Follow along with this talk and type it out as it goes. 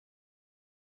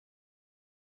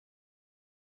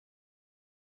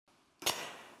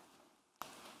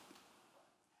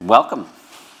Welcome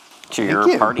to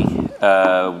your party.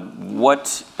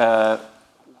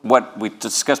 What we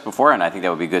discussed before, and I think that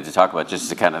would be good to talk about, just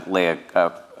to kind of lay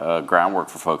a groundwork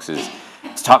for folks, is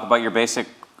to talk about your basic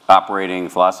operating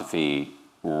philosophy,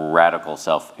 radical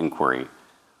self-inquiry.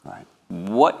 Right.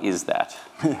 What is that?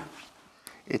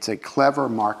 It's a clever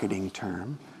marketing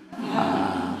term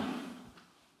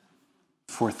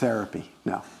for therapy.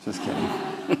 No, just kidding.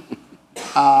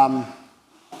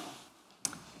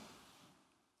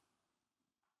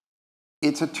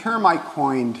 It's a term I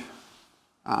coined.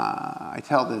 I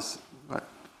tell this, but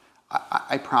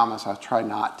I promise I'll try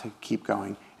not to keep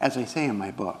going. As I say in my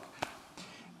book,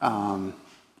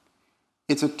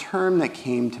 it's a term that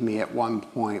came to me at one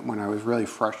point when I was really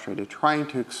frustrated, trying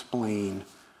to explain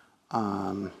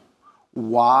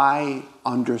why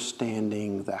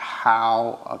understanding the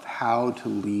how to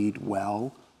lead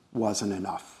well wasn't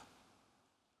enough.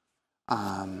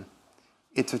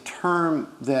 It's a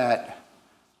term that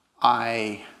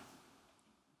I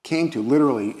came to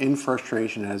literally in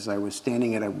frustration as I was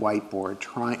standing at a whiteboard,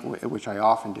 which I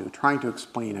often do, trying to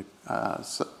explain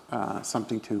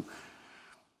something to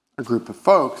a group of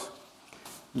folks.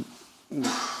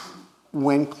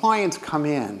 When clients come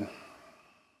in,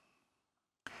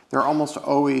 they're almost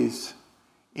always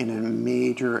in a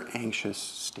major anxious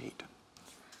state.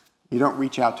 You don't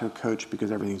reach out to a coach because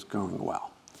everything's going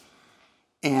well.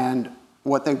 And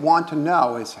what they want to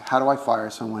know is, how do I fire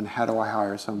someone? How do I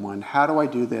hire someone? How do I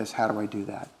do this? How do I do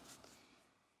that?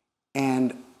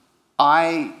 And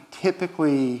I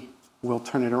typically will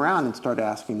turn it around and start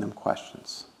asking them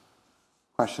questions.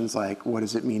 Questions like, what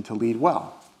does it mean to lead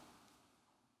well?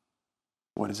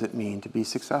 What does it mean to be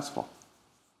successful?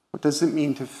 What does it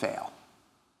mean to fail?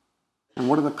 And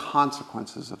what are the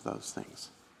consequences of those things?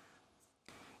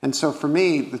 And so for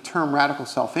me, the term radical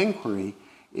self-inquiry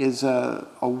is a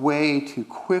way to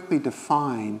quickly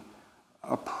define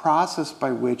a process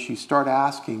by which you start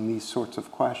asking these sorts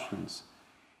of questions.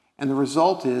 And the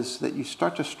result is that you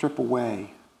start to strip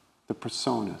away the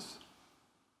personas,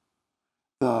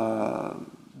 the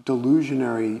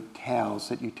delusionary tales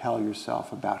that you tell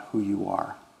yourself about who you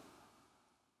are.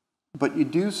 But you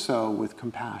do so with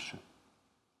compassion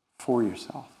for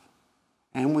yourself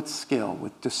and with skill,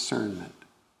 with discernment,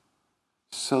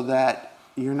 so that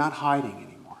you're not hiding anymore.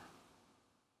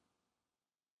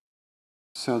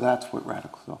 So that's what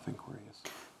radical self-inquiry is.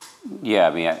 Yeah,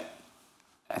 I mean,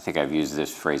 I think I've used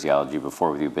this phraseology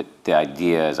before with you, but the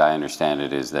idea, as I understand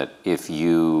it, is that if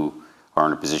you are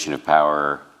in a position of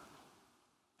power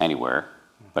anywhere,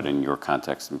 but in your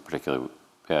context in particular,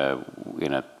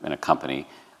 in a company,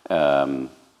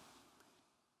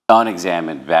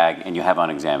 unexamined and you have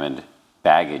unexamined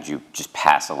baggage, you just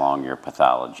pass along your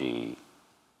pathology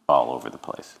all over the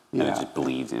place, and it just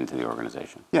bleeds into the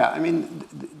organization. Yeah, I mean,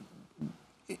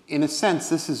 in a sense,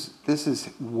 this is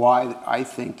why I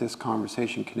think this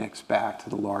conversation connects back to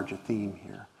the larger theme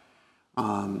here.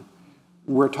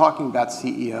 We're talking about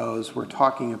CEOs. We're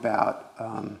talking about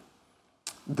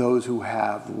those who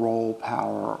have role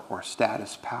power or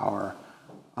status power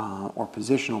or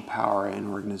positional power in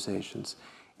organizations.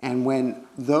 And when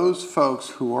those folks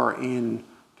who are in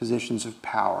positions of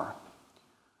power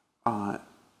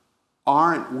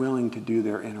aren't willing to do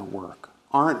their inner work,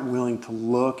 aren't willing to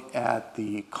look at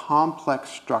the complex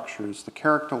structures, the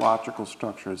characterological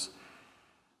structures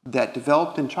that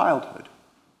developed in childhood,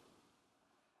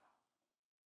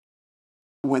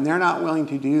 when they're not willing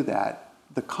to do that,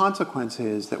 the consequence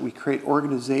is that we create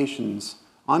organizations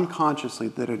unconsciously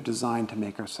that are designed to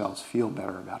make ourselves feel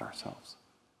better about ourselves.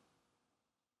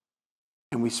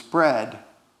 And we spread,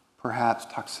 perhaps,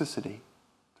 toxicity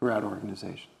throughout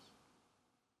organizations.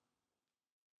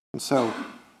 And so,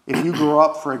 if you grew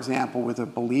up, for example, with a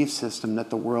belief system that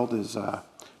the world is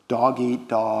dog eat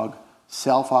dog,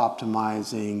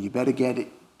 self-optimizing, you better get it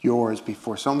yours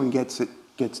before someone gets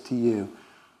to you,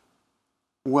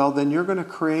 well, then you're going to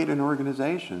create an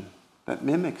organization that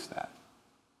mimics that.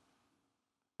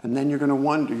 And then you're going to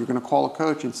wonder, you're going to call a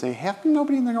coach and say, how come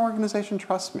nobody in the organization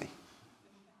trusts me?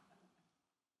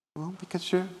 Well,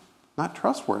 because you're not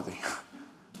trustworthy.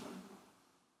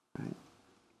 Right?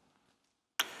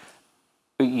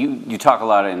 You talk a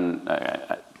lot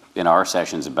in our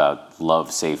sessions about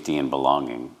love, safety, and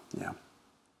belonging. Yeah.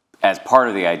 As part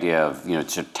of the idea of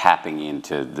sort of tapping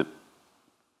into the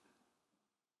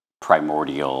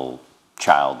primordial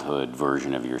childhood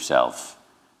version of yourself.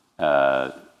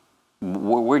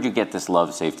 Where'd you get this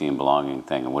love, safety, and belonging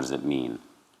thing, and what does it mean?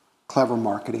 Clever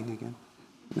marketing again.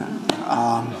 No.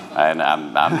 And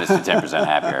I'm just 10%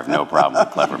 happier. I have no problem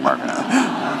with clever marketing.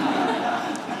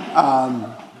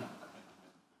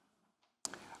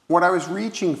 what I was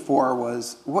reaching for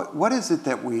was, what is it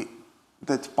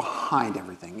that's behind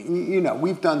everything? You know,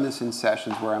 we've done this in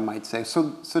sessions where I might say,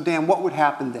 so Dan, what would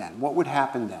happen then? What would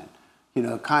happen then? You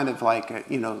know, kind of like,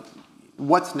 you know,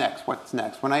 what's next? What's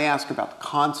next? When I ask about the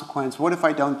consequence, what if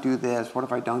I don't do this? What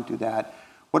if I don't do that?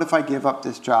 What if I give up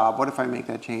this job? What if I make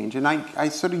that change? And I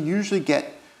sort of usually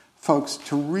get folks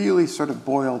to really sort of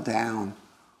boil down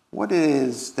what it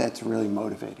is that's really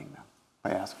motivating them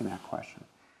by asking that question.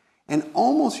 And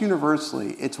almost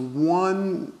universally, it's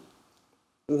one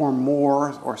or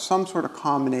more or some sort of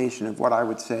combination of what I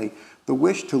would say, the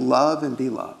wish to love and be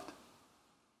loved.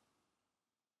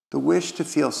 The wish to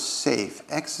feel safe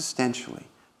existentially,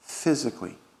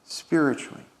 physically,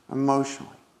 spiritually,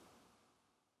 emotionally.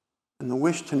 And the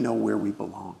wish to know where we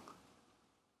belong.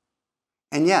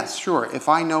 And yes, sure, if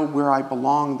I know where I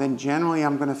belong, then generally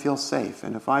I'm going to feel safe.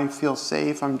 And if I feel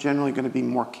safe, I'm generally going to be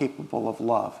more capable of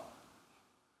love.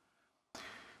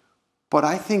 But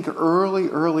I think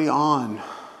early on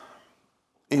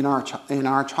in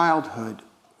our childhood,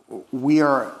 we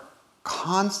are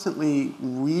constantly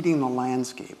reading the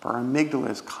landscape. Our amygdala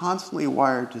is constantly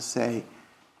wired to say,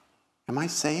 am I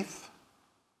safe?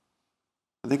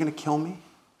 Are they going to kill me?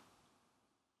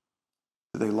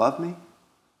 Do they love me?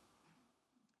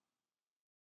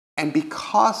 And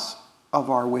because of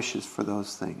our wishes for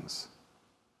those things,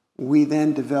 we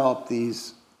then develop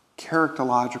these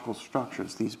characterological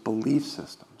structures, these belief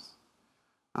systems.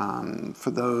 For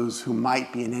those who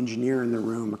might be an engineer in the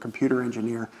room, a computer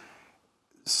engineer,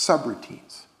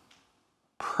 subroutines,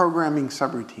 programming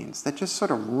subroutines that just sort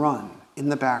of run in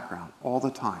the background all the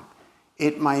time.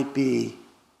 It might be,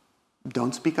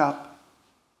 don't speak up,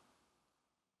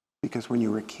 because when you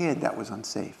were a kid, that was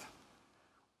unsafe.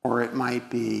 Or it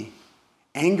might be,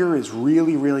 anger is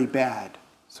really, really bad,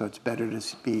 so it's better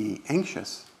to be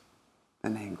anxious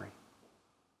than angry.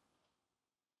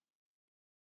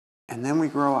 And then we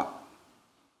grow up.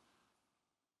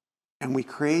 And we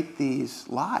create these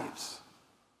lives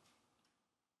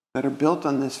that are built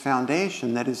on this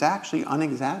foundation that is actually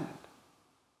unexamined,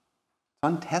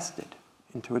 untested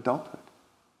into adulthood.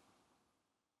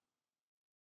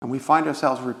 And we find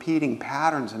ourselves repeating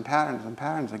patterns and patterns and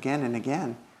patterns again and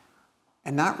again,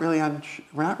 and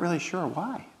we're not really sure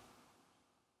why.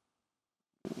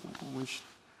 Which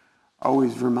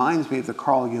always reminds me of the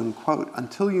Carl Jung quote,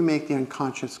 until you make the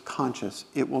unconscious conscious,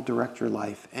 it will direct your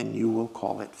life and you will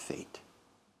call it fate.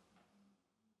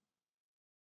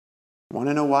 Want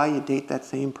to know why you date that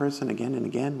same person again and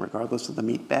again, regardless of the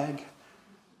meat bag?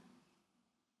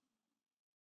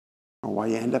 Or why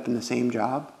you end up in the same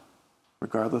job,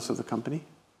 regardless of the company?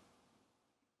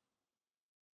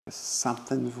 Because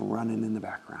something's running in the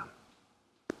background.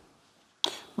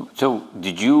 So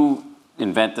did you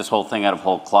invent this whole thing out of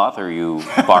whole cloth, or are you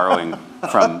borrowing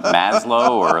from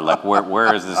Maslow, or like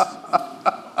where is this?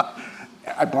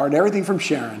 I borrowed everything from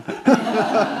Sharon.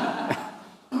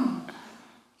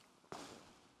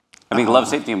 I mean, love,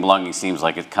 safety, and belonging seems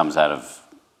like it comes out of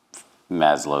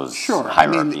Maslow's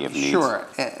hierarchy of needs. Sure.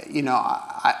 You know,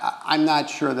 I'm not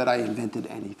sure that I invented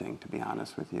anything, to be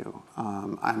honest with you.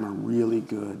 I'm a really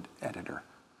good editor.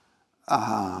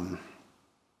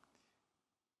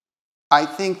 I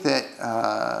think that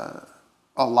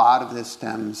a lot of this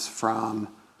stems from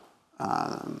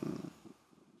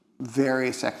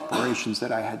various explorations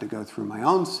that I had to go through my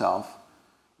own self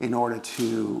in order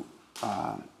to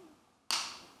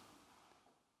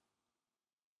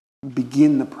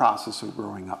begin the process of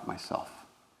growing up myself.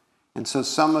 And so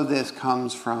some of this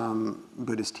comes from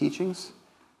Buddhist teachings.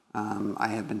 I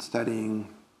have been studying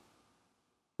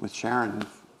with Sharon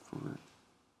for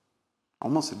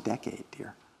almost a decade,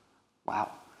 dear. Wow.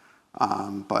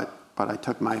 But I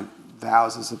took my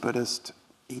vows as a Buddhist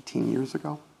 18 years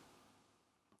ago.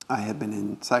 I have been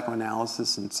in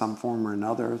psychoanalysis in some form or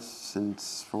another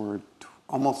for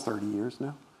almost 30 years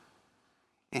now.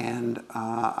 And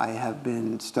I have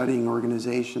been studying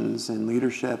organizations and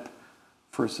leadership,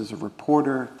 first as a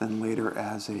reporter, then later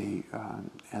as an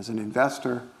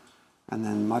investor, and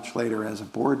then much later as a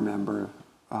board member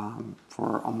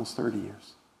for almost 30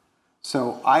 years.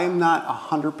 So I'm not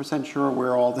 100% sure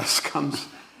where all this comes,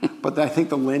 but I think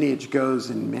the lineage goes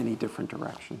in many different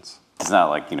directions. It's not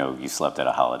like, you slept at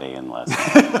a Holiday Inn last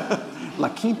night. La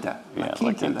Quinta. Yeah,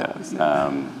 La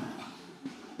Quinta.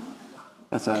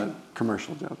 That's a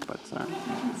commercial joke, but sorry.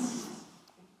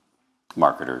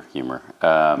 Marketer humor.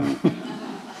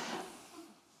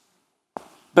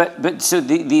 But so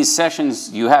these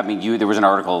sessions you have, I mean, there was an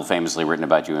article famously written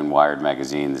about you in Wired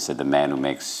magazine that said the man who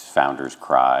makes founders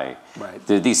cry. Right.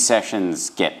 These sessions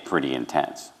get pretty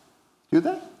intense. Do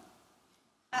they?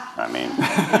 I mean,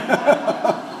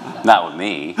 Not with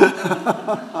me.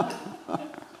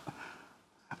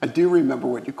 I do remember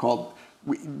what you called,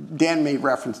 Dan made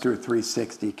reference to a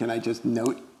 360. Can I just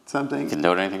note something? You can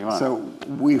note anything you want. So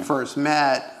we first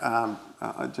met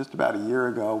just about a year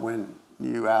ago when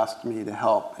you asked me to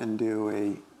help and do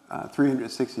a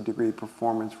 360-degree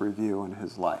performance review on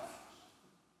his life.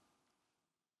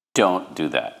 Don't do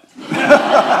that.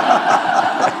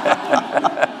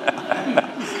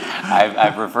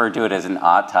 I've referred to it as an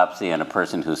autopsy on a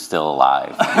person who's still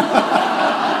alive.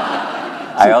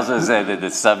 I also said that the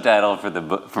subtitle for the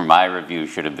book, for my review,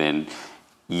 should have been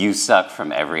 "You Suck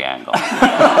from Every Angle."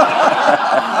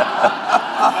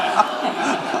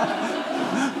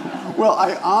 Well,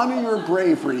 I honor your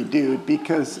bravery, dude,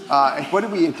 because what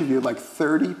did we interview? Like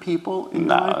 30 people?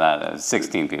 No,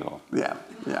 16 people. Yeah.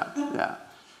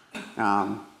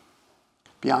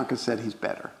 Bianca said he's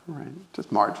better, right?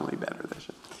 Just marginally better, they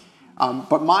should.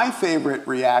 But my favorite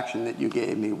reaction that you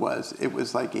gave me was it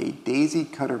was like a daisy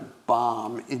cutter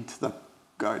bomb into the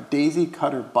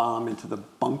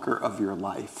bunker of your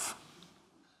life.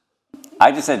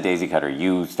 I just said daisy cutter.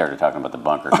 You started talking about the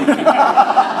bunker.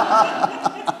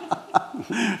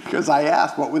 Because I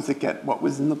asked what was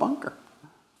in the bunker.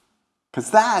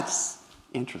 Because that's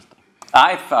interesting.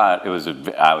 I thought I was a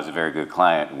very good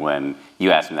client when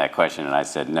you asked me that question, and I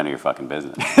said, "None of your fucking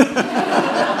business."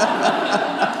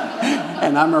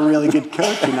 And I'm a really good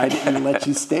coach, and I didn't let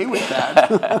you stay with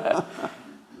that.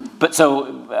 But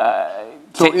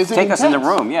take us in the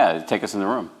room. Yeah, take us in the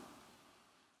room.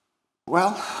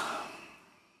 Well,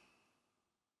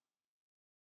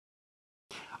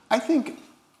 I think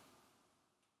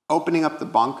opening up the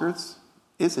bunkers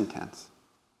is intense.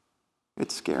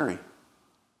 It's scary.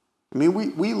 I mean,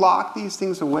 we lock these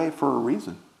things away for a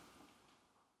reason.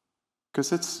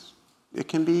 Because it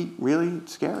can be really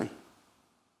scary.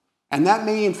 And that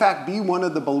may, in fact, be one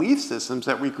of the belief systems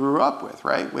that we grew up with,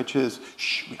 right? Which is,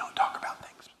 shh, we don't talk about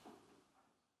things.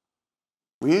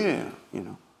 Yeah,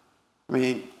 I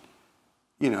mean,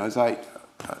 as I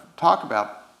talk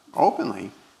about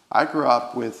openly, I grew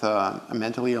up with a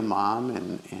mentally ill mom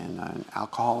and an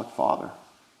alcoholic father.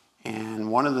 And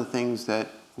one of the things that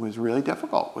was really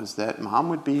difficult was that Mom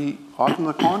would be off in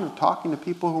the corner talking to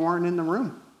people who weren't in the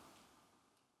room.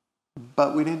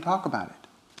 But we didn't talk about it.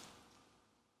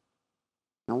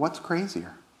 Now, what's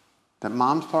crazier? That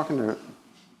Mom's talking to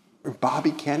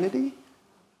Bobby Kennedy?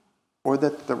 Or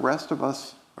that the rest of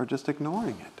us are just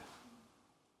ignoring it?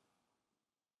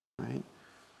 Right?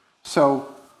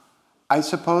 So, I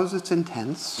suppose it's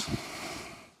intense.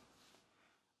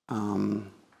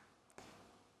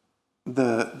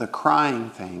 The crying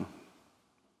thing.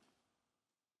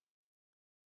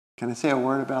 Can I say a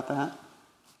word about that?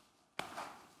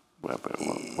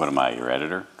 What am I, your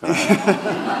editor?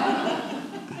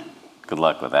 Good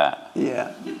luck with that.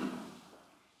 Yeah.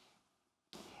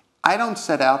 I don't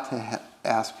set out to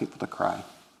ask people to cry,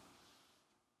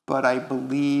 but I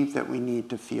believe that we need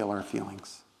to feel our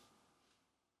feelings.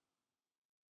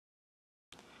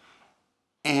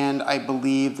 And I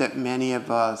believe that many of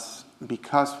us,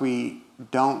 because we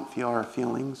don't feel our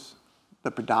feelings, the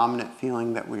predominant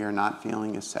feeling that we are not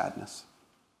feeling is sadness.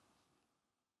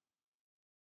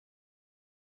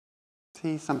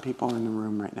 See some people in the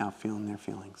room right now feeling their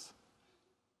feelings.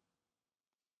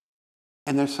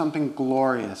 And there's something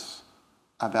glorious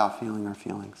about feeling our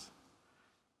feelings.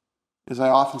 As I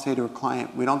often say to a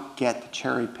client, we don't get to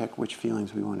cherry pick which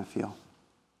feelings we want to feel.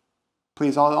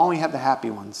 Please, I'll only have the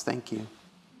happy ones. Thank you.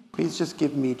 Please just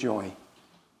give me joy.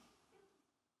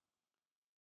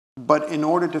 But in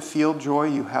order to feel joy,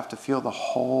 you have to feel the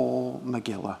whole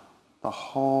Megillah, the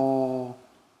whole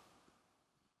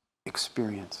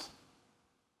experience.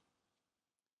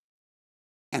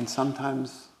 And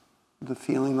sometimes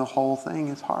feeling the whole thing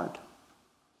is hard.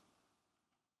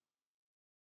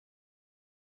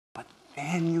 But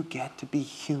then you get to be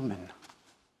human.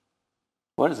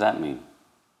 What does that mean?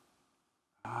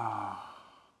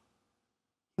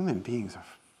 Human beings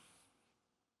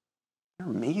they're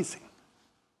amazing.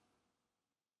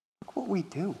 Look what we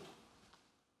do.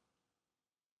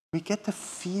 We get to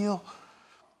feel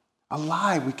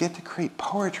alive. We get to create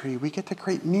poetry. We get to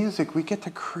create music. We get to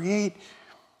create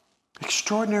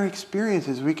extraordinary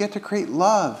experiences. We get to create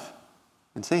love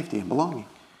and safety and belonging.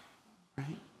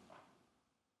 Right?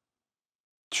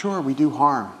 Sure, we do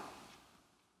harm.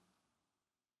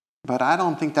 But I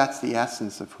don't think that's the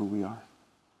essence of who we are.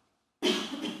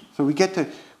 So we get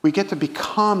to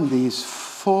become these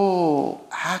full,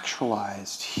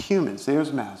 actualized humans.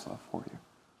 There's Maslow for you.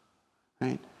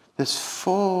 Right? This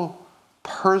full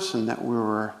person that we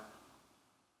were.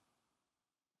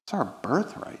 It's our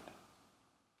birthright.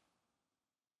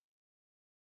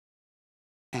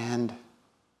 And,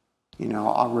 you know,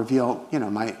 I'll reveal, you know,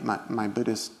 my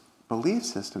Buddhist belief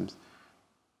systems.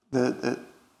 The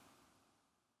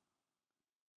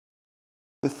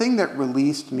thing that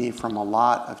released me from a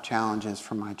lot of challenges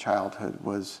from my childhood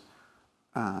was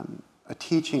a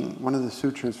teaching, one of the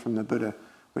sutras from the Buddha,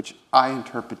 which I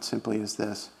interpret simply as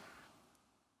this: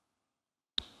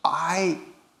 I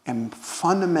am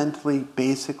fundamentally,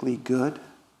 basically good,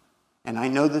 and I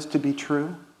know this to be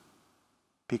true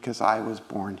because I was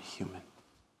born human.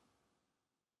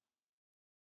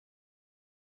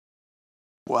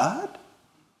 What?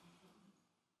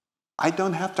 I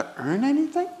don't have to earn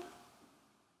anything?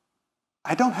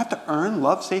 I don't have to earn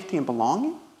love, safety, and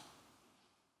belonging?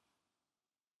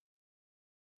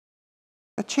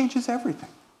 That changes everything.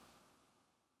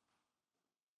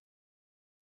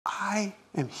 I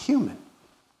am human,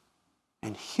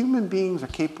 and human beings are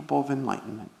capable of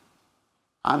enlightenment.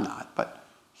 I'm not, but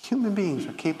human beings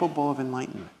are capable of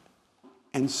enlightenment.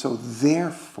 And so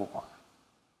therefore,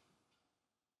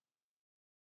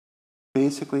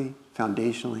 basically,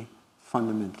 foundationally,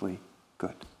 fundamentally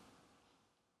good.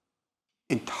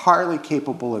 Entirely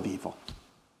capable of evil,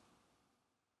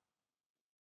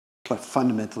 but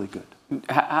fundamentally good.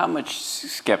 How much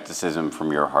skepticism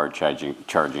from your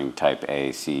hard-charging type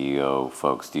A CEO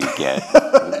folks do you get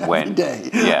when? Every day.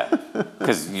 Yeah,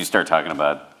 because you start talking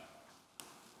about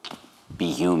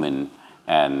be human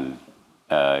and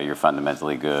you're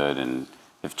fundamentally good and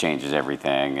it changes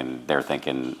everything, and they're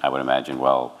thinking, I would imagine,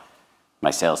 well,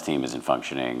 my sales team isn't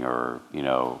functioning, or, you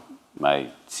know, my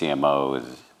CMO is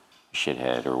a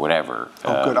shithead, or whatever.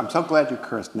 Oh, good. I'm so glad you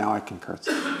cursed. Now I can curse.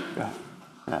 Yeah.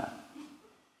 Yeah.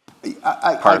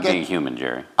 I Of being human,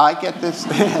 Jerry. I get this.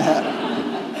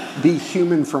 Be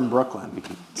human from Brooklyn.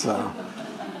 So,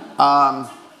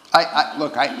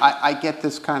 look, I get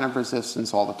this kind of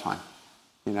resistance all the time.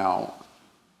 You know,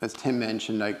 as Tim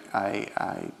mentioned,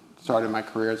 I started my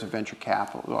career as a venture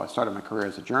capital. Well, I started my career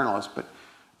as a journalist, but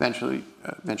eventually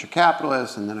venture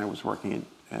capitalist, and then I was working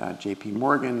at J.P.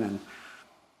 Morgan. And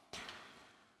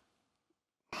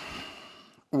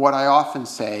what I often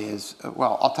say is,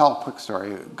 well, I'll tell a quick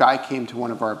story. A guy came to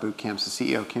one of our boot camps, the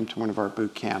CEO came to one of our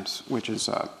boot camps, which is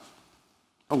a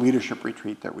leadership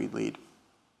retreat that we lead.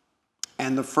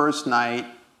 And the first night,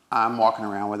 I'm walking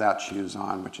around without shoes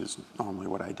on, which is normally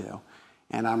what I do.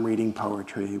 And I'm reading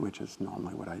poetry, which is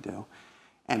normally what I do.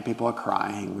 And people are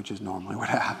crying, which is normally what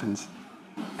happens.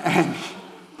 And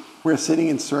we're sitting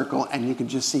in circle, and you can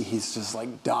just see he's just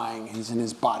like dying. He's in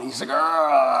his body. He's like,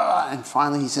 "Argh!" And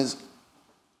finally he says,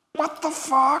 "What the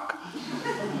fuck?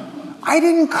 I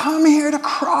didn't come here to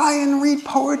cry and read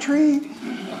poetry.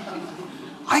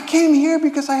 I came here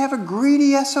because I have a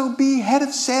greedy SOB head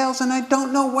of sales and I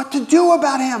don't know what to do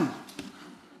about him."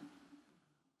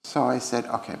 So I said,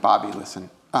 "Okay, Bobby, listen.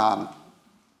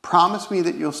 Promise me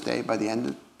that you'll stay by the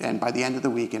end of the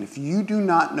week, and if you do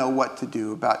not know what to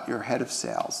do about your head of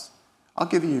sales, I'll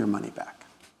give you your money back.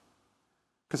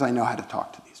 Because I know how to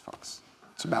talk to these folks.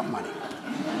 It's about money."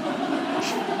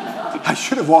 I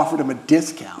should have offered him a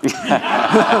discount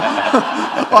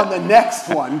on the next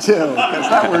one, too, because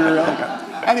that would really good.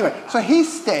 Anyway, so he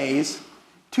stays.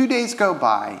 2 days go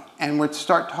by, and we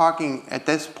start talking. At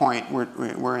this point,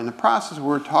 we're in the process.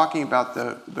 We're talking about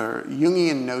the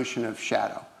Jungian notion of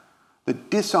shadow, the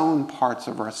disowned parts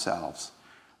of ourselves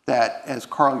that, as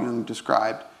Carl Jung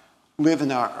described, live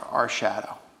in our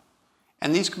shadow.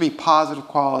 And these could be positive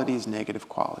qualities, negative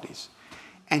qualities.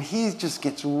 And he just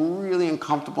gets really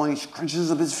uncomfortable, and he scrunches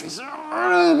up his face.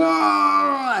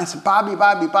 I said, Bobby,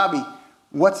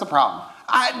 what's the problem?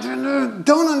 I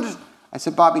don't understand. I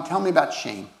said, Bobby, tell me about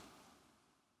shame.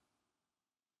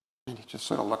 And he just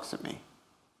sort of looks at me.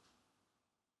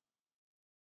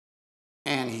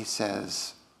 And he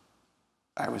says,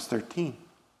 I was 13.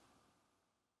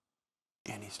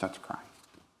 And he starts crying.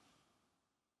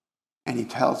 And he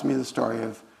tells me the story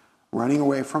of running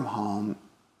away from home.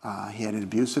 He had an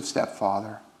abusive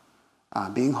stepfather,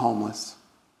 being homeless,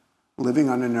 living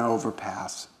under an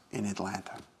overpass in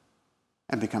Atlanta,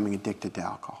 and becoming addicted to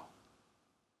alcohol.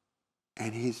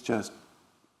 And he's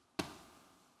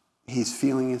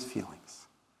feeling his feelings.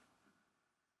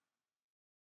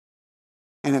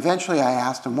 And eventually I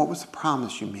asked him, what was the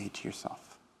promise you made to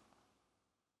yourself?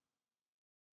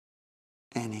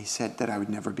 And he said that I would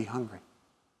never be hungry.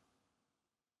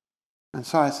 And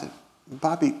so I said,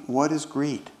 Bobby, what is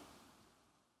greed?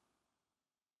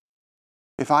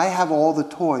 If I have all the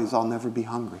toys, I'll never be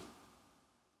hungry.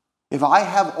 If I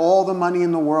have all the money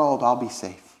in the world, I'll be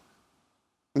safe.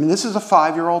 I mean, this is a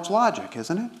 5-year-old's logic,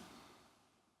 isn't it?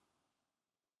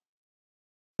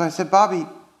 So I said, Bobby,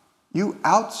 you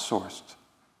outsourced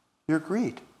your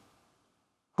greed.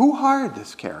 Who hired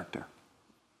this character?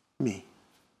 Me.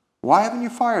 Why haven't you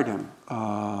fired him?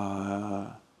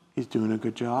 He's doing a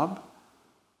good job.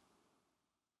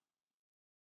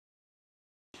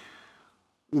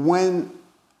 When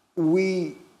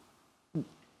we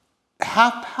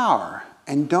have power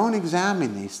and don't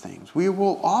examine these things, we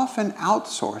will often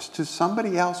outsource to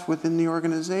somebody else within the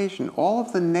organization all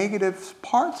of the negative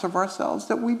parts of ourselves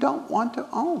that we don't want to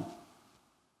own.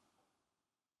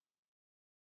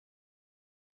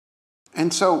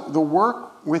 And so the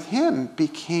work with him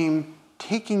became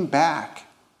taking back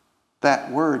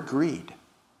that word greed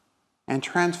and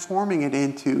transforming it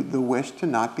into the wish to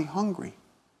not be hungry.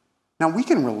 Now we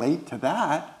can relate to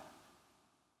that.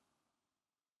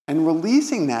 And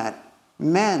releasing that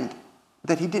meant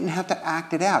that he didn't have to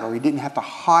act it out, or he didn't have to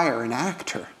hire an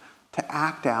actor to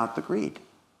act out the greed.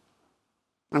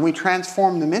 And we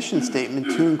transformed the mission statement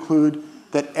to include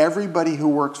that everybody who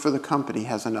works for the company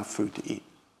has enough food to eat.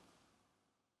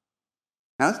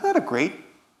 Now, isn't that a great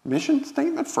mission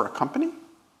statement for a company?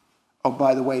 Oh,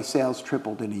 by the way, sales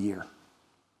tripled in a year.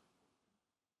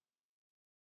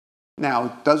 Now,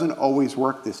 it doesn't always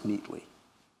work this neatly.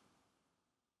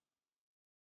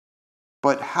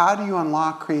 But how do you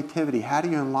unlock creativity? How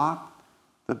do you unlock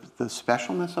the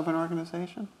specialness of an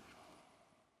organization?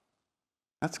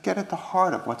 Let's get at the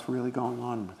heart of what's really going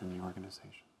on within the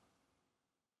organization.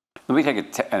 Let me take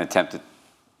an attempt at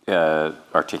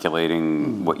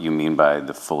articulating what you mean by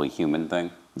the fully human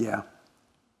thing. Yeah.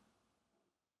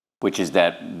 Which is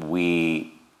that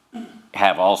we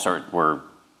have all sorts,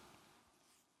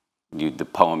 the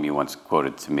poem you once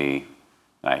quoted to me,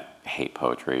 I hate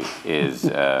poetry,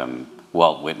 is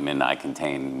Walt Whitman, I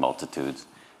contain multitudes.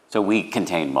 So we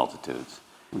contain multitudes.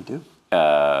 We do.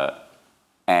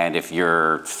 And if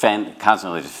you're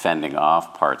constantly just fending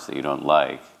off parts that you don't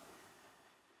like,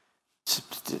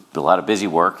 it's a lot of busy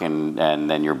work, and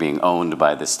then you're being owned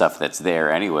by the stuff that's there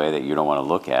anyway that you don't want to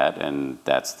look at, and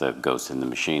that's the ghost in the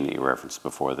machine that you referenced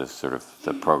before, this sort of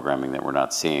the programming that we're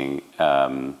not seeing.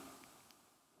 And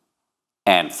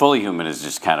fully human is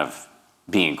just kind of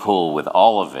being cool with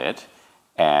all of it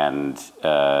and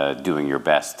doing your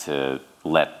best to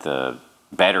let the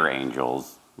better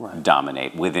angels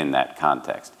dominate within that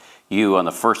context. You, on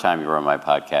the first time you were on my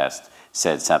podcast,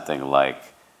 said something like,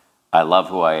 I love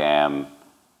who I am,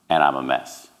 and I'm a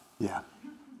mess. Yeah.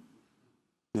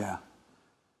 Yeah.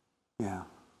 Yeah.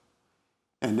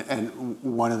 And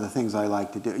one of the things I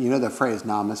like to do, you know the phrase,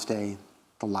 namaste,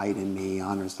 the light in me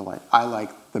honors the light. I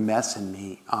like the mess in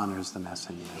me honors the mess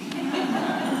in you.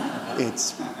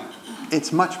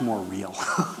 It's much more real.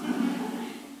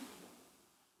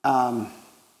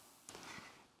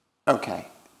 Okay.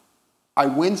 I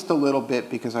winced a little bit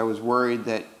because I was worried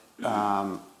that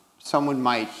someone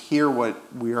might hear what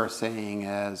we are saying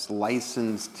as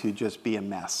license to just be a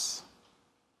mess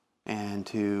and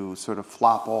to sort of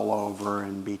flop all over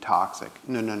and be toxic.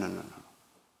 No.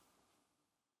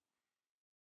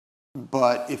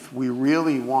 But if we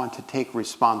really want to take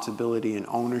responsibility and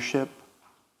ownership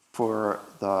for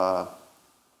our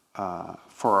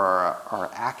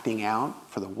acting out,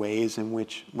 for the ways in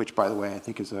which by the way I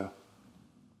think is a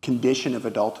condition of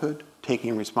adulthood,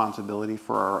 taking responsibility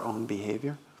for our own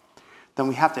behavior, then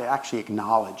we have to actually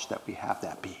acknowledge that we have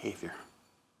that behavior.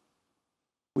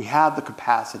 We have the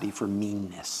capacity for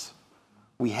meanness.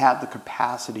 We have the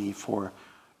capacity for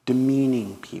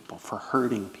demeaning people, for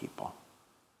hurting people.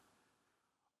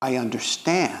 I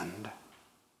understand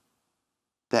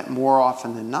that more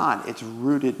often than not, it's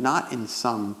rooted not in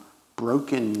some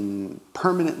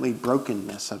permanently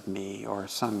brokenness of me or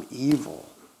some evil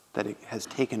that it has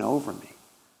taken over me,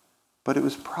 but it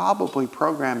was probably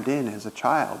programmed in as a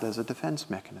child as a defense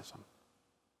mechanism.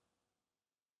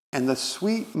 And the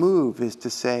sweet move is to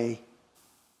say,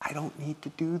 I don't need to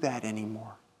do that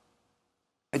anymore.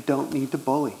 I don't need to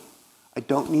bully. I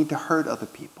don't need to hurt other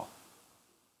people.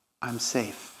 I'm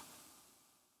safe.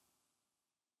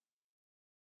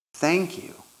 Thank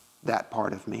you, that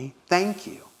part of me. Thank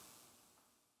you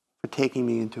for taking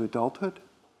me into adulthood.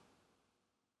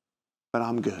 But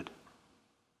I'm good.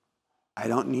 I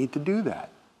don't need to do that.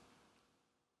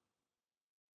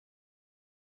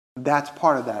 That's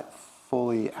part of that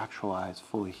fully actualized,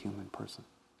 fully human person.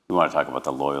 You want to talk about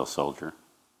the loyal soldier?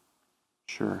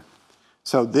 Sure.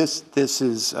 So this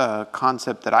is a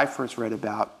concept that I first read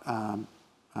about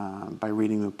by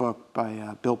reading the book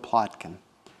by Bill Plotkin,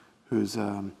 who's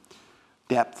a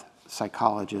depth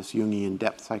psychologist, Jungian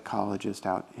depth psychologist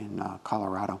out in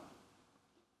Colorado.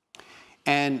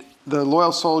 And the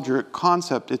loyal soldier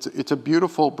concept, it's a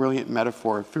beautiful, brilliant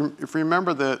metaphor. If you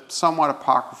remember the somewhat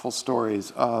apocryphal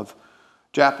stories of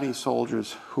Japanese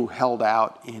soldiers who held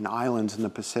out in islands in the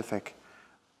Pacific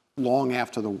long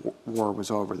after the war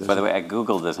was over. By the way, I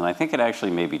Googled this, and I think it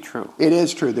actually may be true. It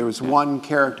is true. There was one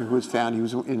character who was found. He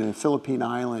was in a Philippine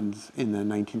island in the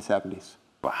 1970s.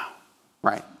 Wow.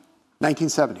 Right.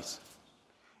 1970s.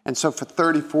 And so for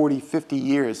 30, 40, 50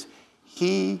 years,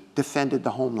 he defended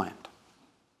the homeland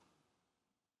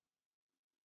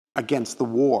against the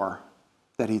war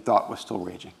that he thought was still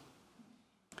raging.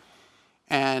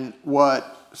 And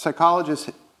what psychologists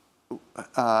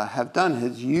have done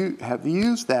is have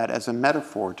used that as a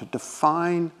metaphor to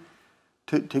define,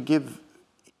 to give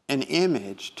an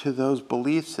image to those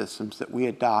belief systems that we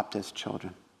adopt as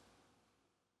children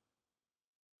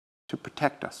to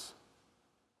protect us.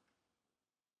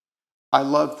 I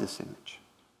love this image.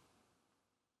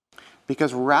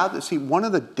 Because one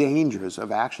of the dangers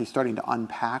of actually starting to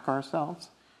unpack ourselves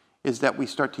is that we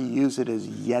start to use it as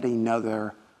yet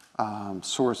another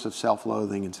source of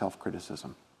self-loathing and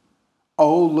self-criticism.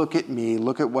 Oh, look at me,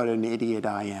 look at what an idiot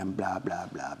I am, blah, blah,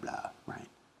 blah, blah, right?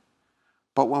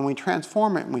 But when we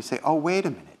transform it and we say, oh, wait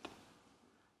a minute,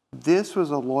 this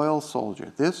was a loyal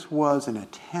soldier, this was an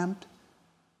attempt to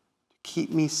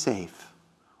keep me safe,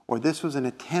 or this was an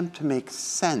attempt to make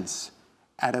sense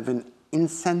out of an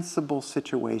insensible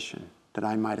situation that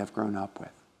I might have grown up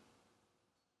with.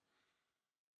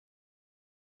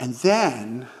 And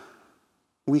then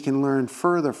we can learn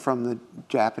further from the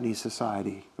Japanese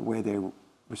society, the way they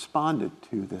responded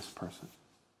to this person.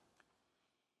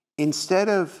 Instead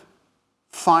of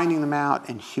finding them out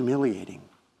and humiliating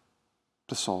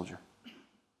the soldier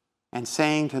and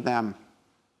saying to them,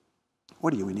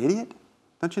 what are you, an idiot?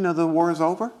 Don't you know the war is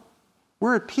over?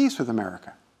 We're at peace with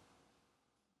America.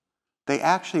 They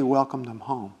actually welcomed him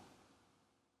home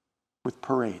with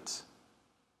parades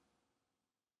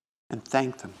and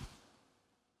thanked him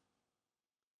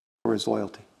for his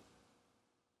loyalty,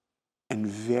 and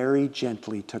very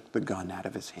gently took the gun out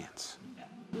of his hands.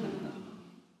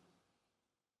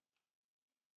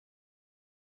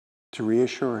 To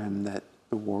reassure him that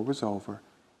the war was over,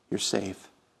 you're safe,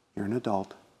 you're an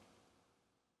adult,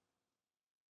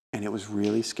 and it was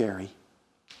really scary,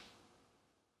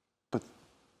 but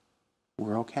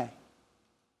we're okay.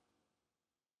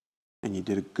 And you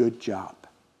did a good job.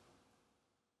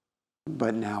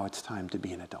 But now it's time to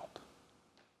be an adult.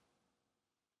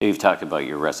 You've talked about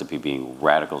your recipe being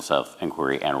radical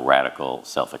self-inquiry and radical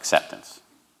self-acceptance.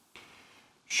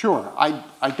 Sure. I've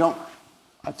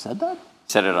said that?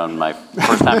 Said it on my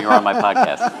first time you were on my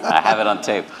podcast. I have it on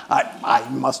tape. I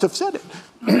must have said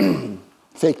it.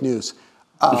 Fake news.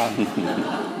 I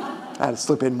had to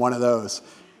slip in one of those.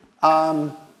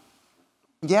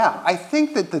 Yeah, I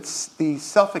think that the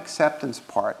self-acceptance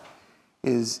part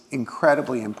is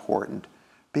incredibly important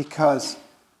because,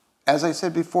 as I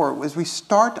said before, as we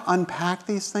start to unpack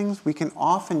these things, we can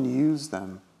often use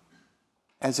them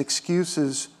as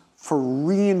excuses for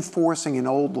reinforcing an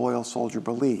old loyal soldier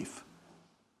belief,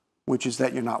 which is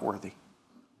that you're not worthy.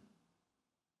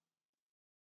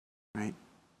 Right?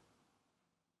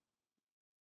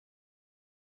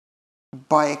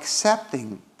 By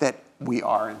accepting that we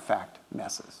are, in fact,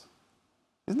 messes.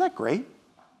 Isn't that great?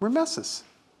 We're messes.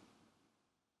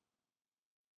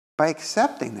 By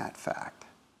accepting that fact,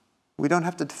 we don't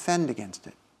have to defend against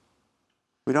it.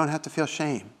 We don't have to feel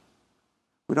shame.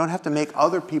 We don't have to make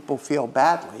other people feel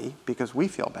badly because we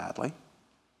feel badly.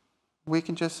 We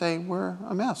can just say, we're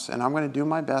a mess, and I'm going to do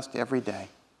my best every day.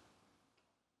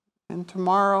 And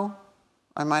tomorrow,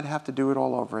 I might have to do it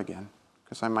all over again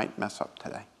because I might mess up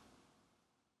today.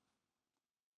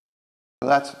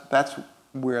 So that's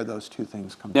where those two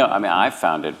things come No, from. I mean, I've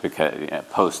found it because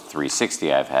post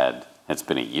 360 I've had, it's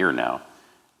been a year now,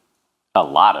 a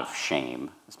lot of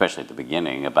shame, especially at the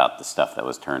beginning, about the stuff that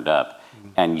was turned up. Mm-hmm.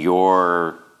 And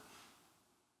your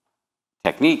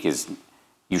technique is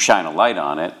you shine a light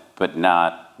on it, but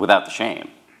not without the shame.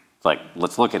 It's like,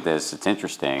 let's look at this, it's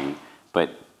interesting, but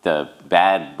the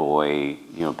bad boy,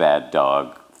 bad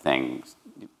dog thing,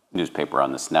 newspaper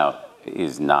on the snout,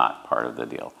 is not part of the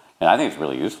deal. And I think it's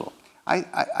really useful.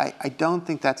 I don't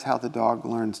think that's how the dog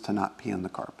learns to not pee on the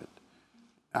carpet.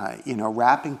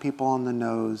 Rapping people on the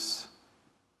nose,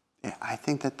 I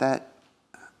think that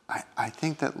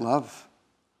love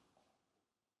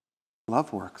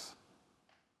works.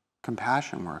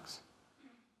 Compassion works.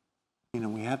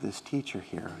 We have this teacher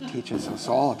here who teaches us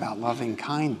all about loving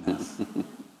kindness.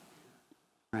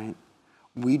 Right?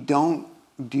 We don't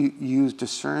use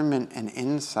discernment and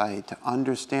insight to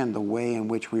understand the way in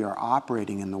which we are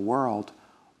operating in the world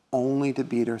only to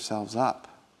beat ourselves up.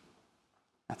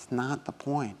 That's not the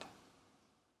point.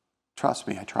 Trust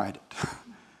me, I tried it.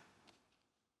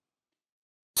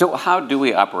 So how do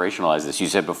we operationalize this? You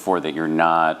said before that you're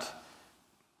not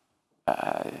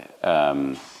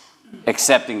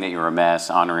accepting that you're a mess,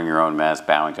 honoring your own mess,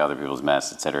 bowing to other people's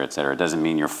mess, et cetera, et cetera. It doesn't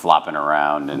mean you're flopping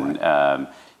around and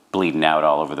bleeding out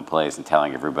all over the place and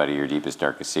telling everybody your deepest,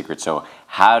 darkest secrets. So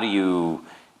how do you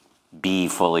be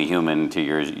fully human, to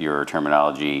your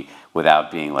terminology, without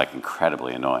being like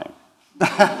incredibly annoying?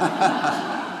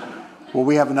 Well,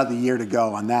 we have another year to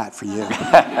go on that for you.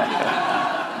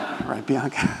 Right,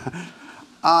 Bianca?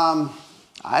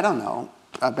 I don't know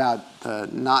about the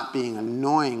not being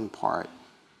annoying part.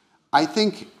 I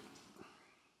think,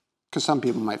 because some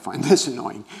people might find this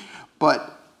annoying,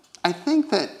 but I think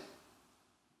that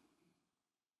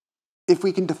if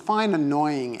we can define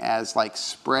annoying as like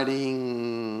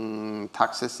spreading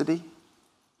toxicity,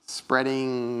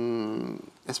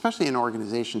 spreading, especially in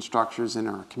organization structures, in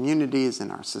our communities,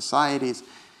 in our societies,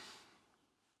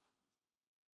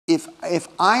 if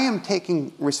I am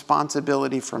taking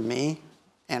responsibility for me,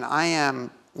 and I am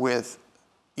with,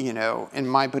 you know, in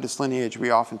my Buddhist lineage, we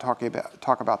often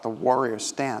talk about the warrior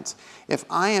stance. If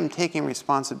I am taking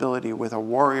responsibility with a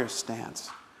warrior stance,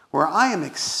 where I am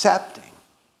accepting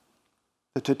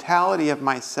the totality of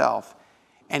myself,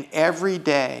 and every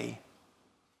day,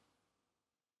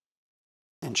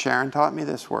 and Sharon taught me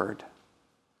this word,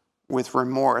 with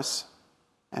remorse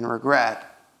and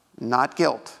regret, not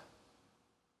guilt,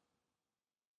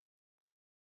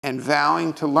 and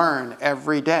vowing to learn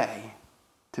every day,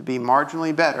 to be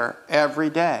marginally better every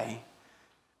day.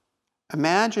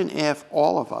 Imagine if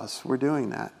all of us were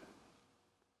doing that.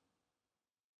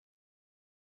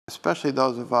 Especially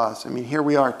those of us, I mean, here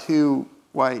we are, two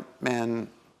white men,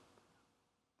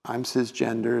 I'm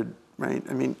cisgendered, right?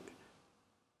 I mean,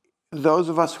 those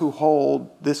of us who hold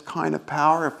this kind of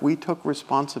power, if we took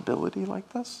responsibility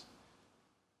like this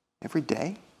every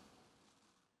day,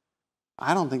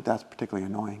 I don't think that's particularly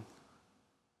annoying.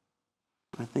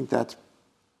 I think that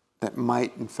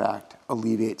might, in fact,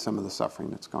 alleviate some of the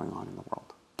suffering that's going on in the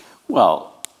world.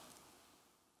 Well,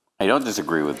 I don't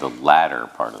disagree with the latter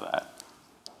part of that.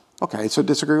 Okay, so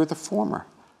disagree with the former.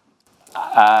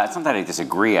 It's not that I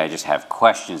disagree, I just have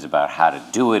questions about how to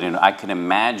do it, and I can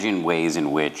imagine ways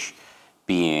in which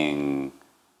being,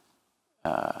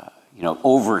 you know,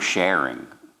 oversharing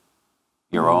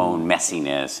your own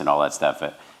messiness and all that stuff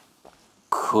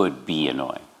could be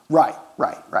annoying. Right.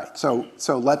 So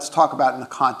let's talk about it in the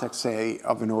context, say,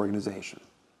 of an organization,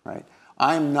 right?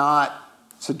 I'm not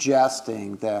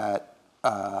suggesting that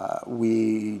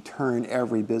we turn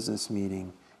every business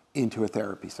meeting into a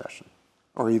therapy session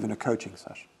or even a coaching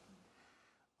session.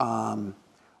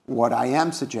 What I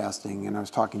am suggesting, and I was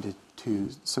talking to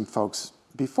some folks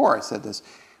before I said this,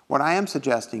 what I am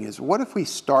suggesting is, what if we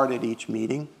started each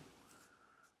meeting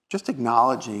just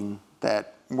acknowledging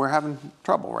that we're having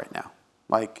trouble right now?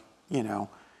 Like, you know,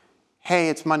 hey,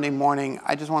 it's Monday morning.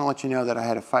 I just want to let you know that I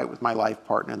had a fight with my life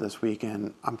partner this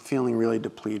weekend. I'm feeling really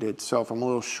depleted. So if I'm a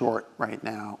little short right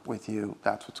now with you,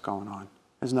 that's what's going on.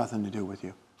 There's nothing to do with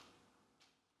you.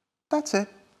 That's it.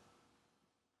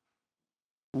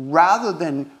 Rather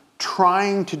than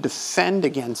trying to defend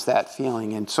against that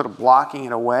feeling and sort of blocking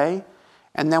it away,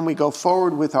 and then we go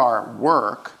forward with our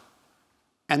work,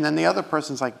 and then the other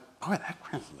person's like, boy, that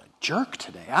person's a jerk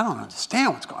today. I don't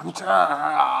understand what's going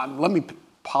on. Let me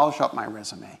polish up my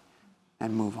resume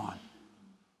and move on.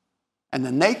 And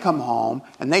then they come home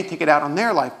and they take it out on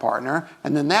their life partner,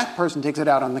 and then that person takes it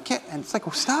out on the kid. And it's like,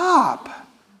 well, stop.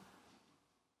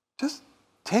 Just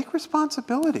take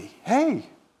responsibility. Hey,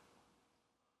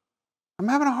 I'm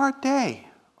having a hard day.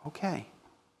 Okay.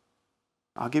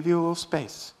 I'll give you a little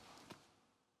space.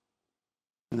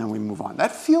 And then we move on.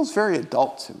 That feels very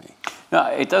adult to me. No,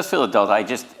 it does feel adult. I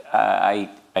just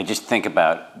think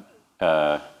about,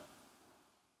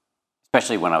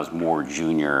 especially when I was more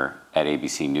junior at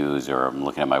ABC News, or I'm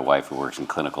looking at my wife who works in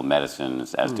clinical medicine,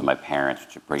 as do my parents,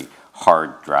 which are pretty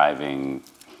hard-driving,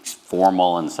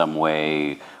 formal in some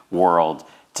way world.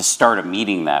 To start a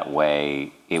meeting that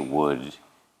way, it would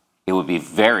be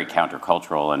very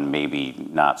countercultural and maybe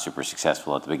not super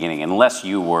successful at the beginning, unless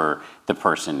you were the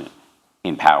person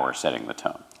in power setting the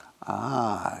tone.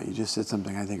 You just said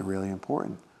something I think really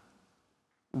important.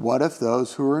 What if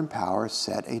those who are in power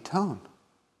set a tone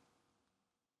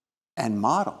and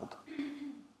modeled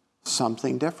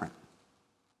something different?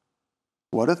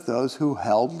 What if those who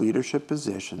held leadership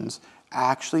positions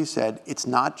actually said, it's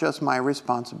not just my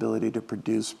responsibility to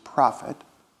produce profit,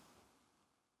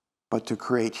 but to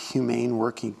create humane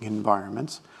working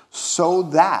environments so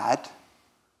that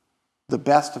the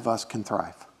best of us can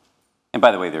thrive? And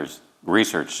by the way, there's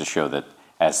research to show that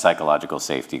as psychological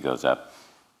safety goes up,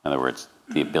 in other words,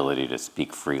 the ability to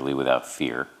speak freely without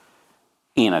fear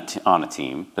on a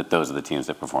team, that those are the teams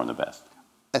that perform the best.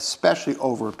 Especially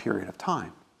over a period of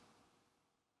time,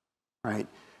 right?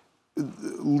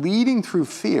 Leading through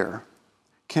fear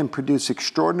can produce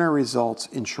extraordinary results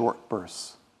in short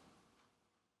bursts,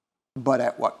 but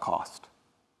at what cost?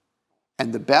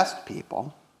 And the best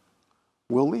people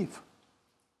will leave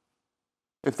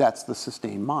if that's the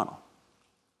sustained model.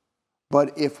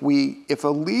 But if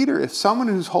someone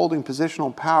who's holding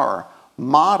positional power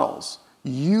models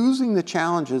using the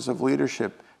challenges of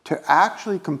leadership to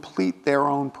actually complete their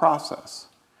own process,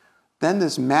 then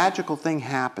this magical thing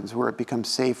happens where it becomes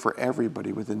safe for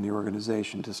everybody within the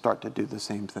organization to start to do the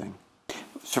same thing.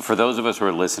 So for those of us who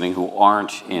are listening who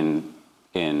aren't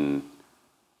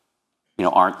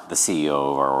aren't the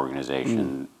CEO of our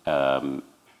organization,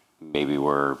 maybe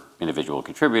we're individual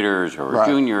contributors or Right.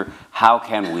 junior, how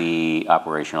can we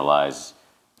operationalize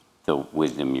the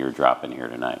wisdom you're dropping here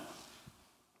tonight?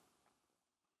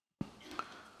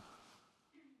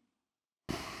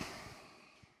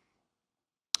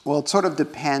 Well, it sort of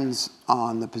depends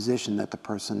on the position that the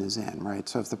person is in, right?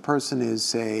 So if the person is,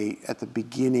 say, at the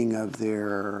beginning of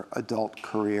their adult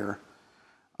career,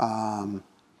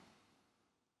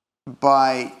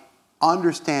 by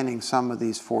understanding some of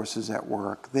these forces at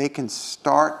work, they can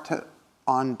start to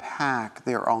unpack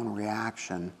their own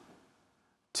reaction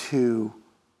to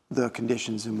the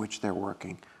conditions in which they're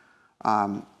working.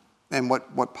 And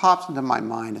what pops into my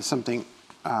mind is something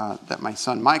that my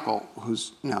son Michael,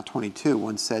 who's now 22,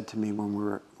 once said to me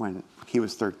when he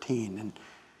was 13. And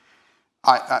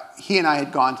he and I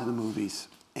had gone to the movies,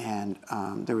 and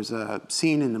there was a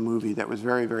scene in the movie that was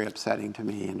very, very upsetting to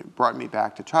me, and it brought me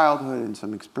back to childhood and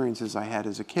some experiences I had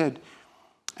as a kid,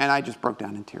 and I just broke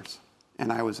down in tears,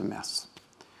 and I was a mess.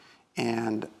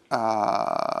 And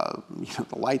the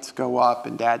lights go up,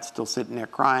 and Dad's still sitting there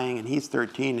crying, and he's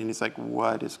 13, and he's like,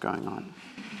 "What is going on?"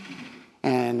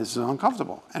 And this is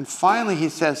uncomfortable. And finally, he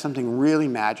says something really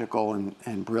magical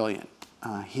and brilliant.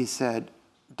 He said,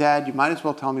 "Dad, you might as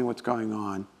well tell me what's going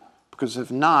on, because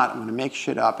if not, I'm going to make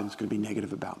shit up and it's going to be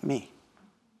negative about me."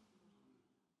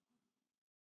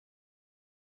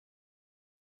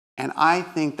 And I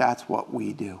think that's what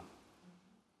we do.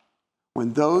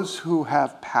 When those who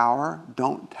have power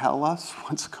don't tell us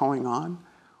what's going on,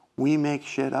 we make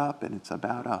shit up and it's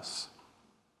about us.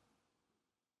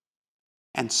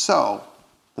 And so,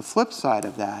 the flip side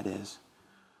of that is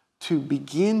to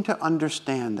begin to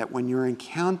understand that when you're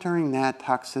encountering that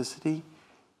toxicity,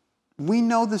 we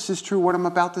know this is true, what I'm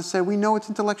about to say, we know it's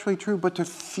intellectually true, but to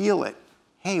feel it.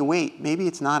 Hey, wait, maybe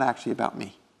it's not actually about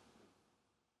me.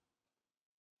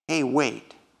 Hey,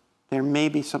 wait, there may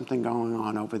be something going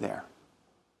on over there.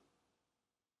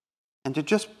 And to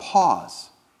just pause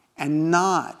and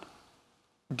not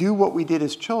do what we did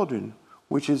as children,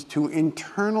 which is to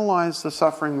internalize the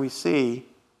suffering we see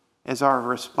as our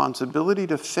responsibility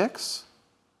to fix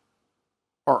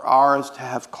or ours to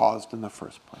have caused in the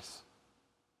first place.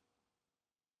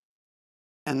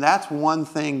 And that's one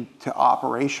thing to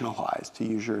operationalize, to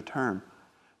use your term,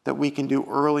 that we can do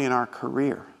early in our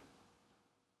career.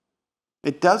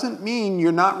 It doesn't mean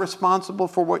you're not responsible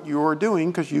for what you're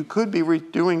doing, because you could be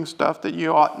doing stuff that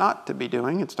you ought not to be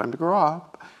doing. It's time to grow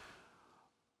up.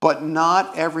 But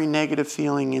not every negative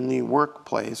feeling in the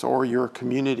workplace or your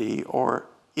community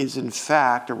is in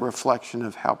fact a reflection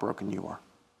of how broken you are.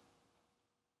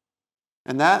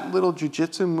 And that little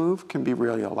jujitsu move can be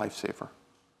really a lifesaver.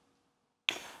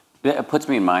 It puts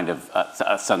me in mind of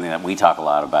something that we talk a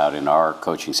lot about in our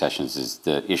coaching sessions is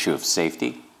the issue of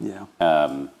safety. Yeah.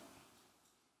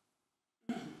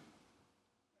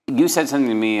 You said something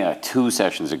to me 2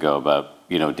 sessions ago about,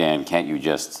 Dan, can't you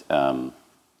just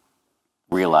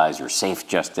realize you're safe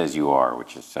just as you are,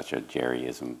 which is such a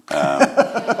Jerryism.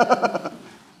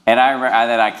 And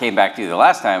then I came back to you the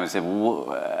last time and said,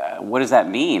 what does that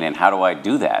mean, and how do I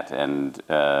do that? And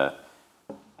I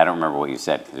don't remember what you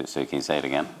said, so can you say it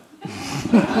again?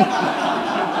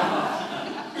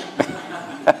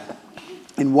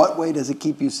 In what way does it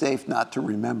keep you safe not to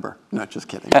remember? No, just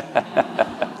kidding.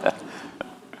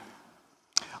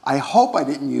 I hope I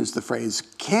didn't use the phrase,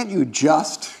 "Can't you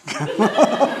just?"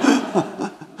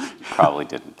 Probably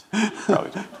didn't.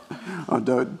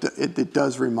 Although it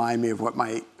does remind me of what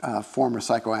my former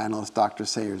psychoanalyst, Dr.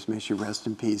 Sayers, may she rest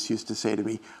in peace, used to say to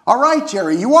me, "All right,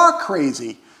 Jerry, you are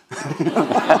crazy." There,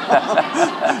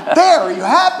 are you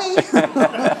happy?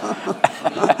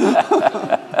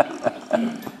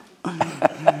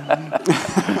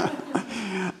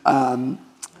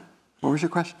 What was your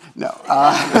question? No.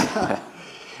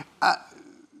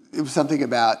 It was something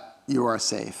about you are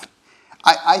safe.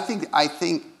 I think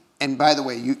And by the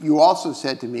way, you also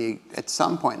said to me at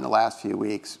some point in the last few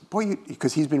weeks, boy,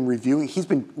 because he's been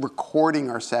recording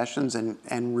our sessions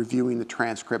and reviewing the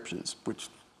transcriptions, which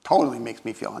totally makes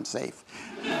me feel unsafe.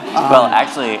 Well,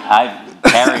 actually, I've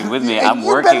carried with me, I'm you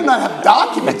working. better not have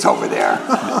documents over there.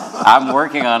 I'm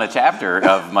working on a chapter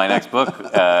of my next book,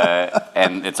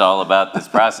 and it's all about this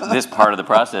process, this part of the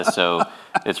process, so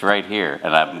it's right here,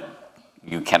 and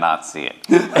you cannot see it.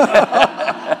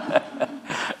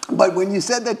 But when you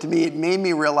said that to me, it made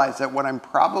me realize that what I'm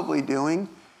probably doing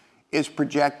is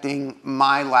projecting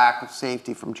my lack of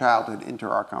safety from childhood into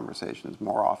our conversations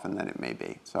more often than it may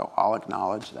be. So I'll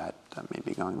acknowledge that may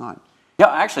be going on. Yeah,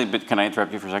 actually, but can I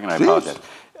interrupt you for a second? I Please.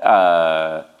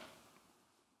 apologize.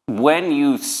 When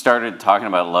you started talking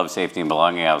about love, safety, and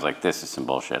belonging, I was like, this is some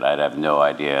bullshit. I'd have no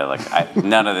idea. Like,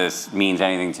 none of this means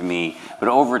anything to me. But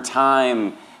over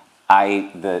time,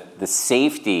 the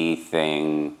safety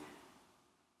thing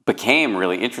became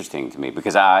really interesting to me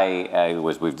because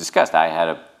as we've discussed, I had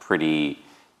a pretty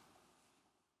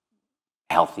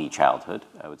healthy childhood,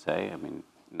 I would say. I mean,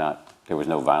 there was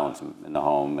no violence in the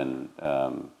home, and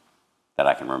that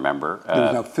I can remember. There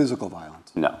was no physical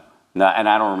violence. No, and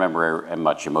I don't remember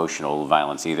much emotional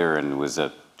violence either, and it was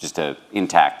just an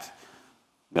intact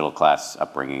middle-class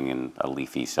upbringing in a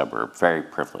leafy suburb, very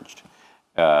privileged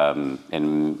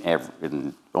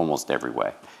in almost every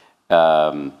way.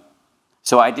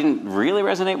 So I didn't really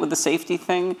resonate with the safety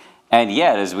thing, and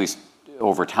yet,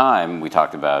 over time, we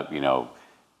talked about,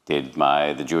 did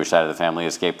the Jewish side of the family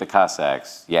escape the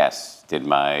Cossacks? Yes. Did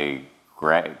my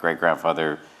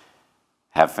great-grandfather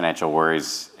have financial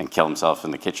worries and kill himself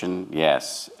in the kitchen?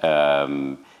 Yes. Do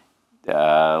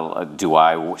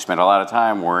I spend a lot of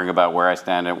time worrying about where I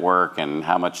stand at work and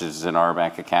how much is in our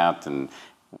bank account and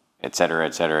et cetera,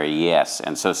 et cetera? Yes.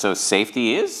 And so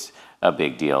safety is a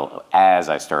big deal as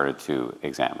I started to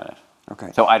examine it.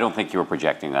 Okay. So I don't think you were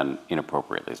projecting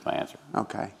inappropriately is my answer.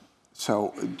 Okay.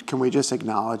 So can we just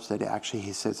acknowledge that actually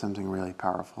he said something really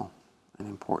powerful and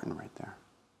important right there?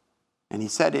 And he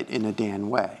said it in a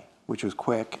Dan way, which was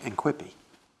quick and quippy.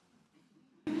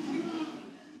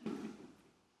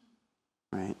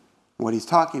 Right? What he's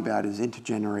talking about is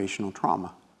intergenerational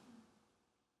trauma,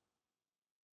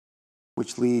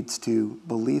 which leads to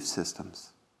belief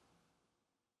systems.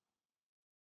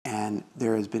 And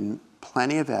there has been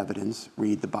plenty of evidence,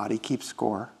 read The Body Keeps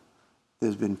Score,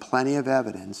 there's been plenty of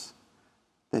evidence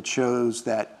that shows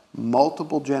that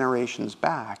multiple generations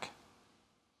back,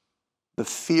 the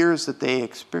fears that they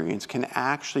experience can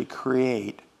actually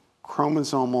create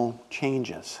chromosomal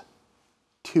changes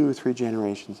 2 or 3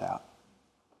 generations out.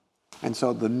 And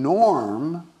so the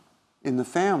norm in the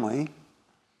family,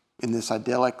 in this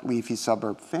idyllic leafy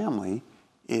suburb family,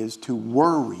 is to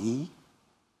worry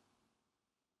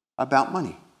about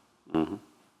money. Mm-hmm.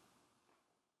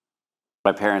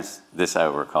 My parents, this I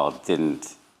recall,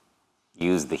 didn't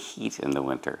use the heat in the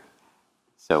winter.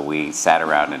 So we sat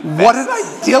around and What an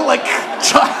idyllic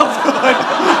childhood!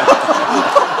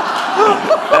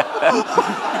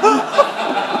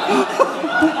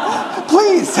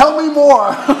 Please, tell me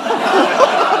more.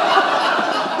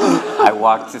 I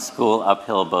walked to school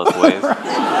uphill both ways.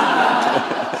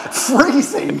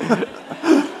 Freezing.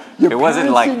 It wasn't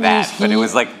like that, but it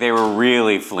was like they were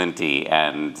really flinty,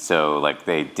 and so like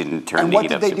they didn't turn the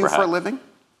heat up super high. And what did they do for a living?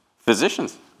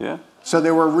 Physicians, yeah. So they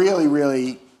were really,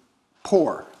 really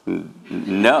poor.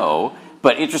 No,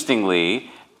 but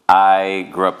interestingly, we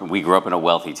grew up in a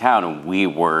wealthy town, and we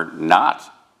were not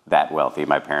that wealthy.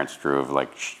 My parents drove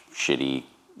like shitty,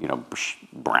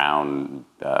 brown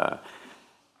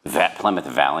Plymouth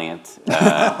Valiant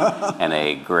and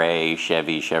a gray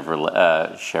Chevy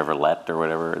Chevrolet or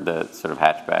whatever, the sort of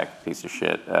hatchback piece of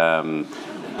shit.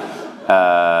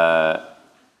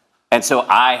 And so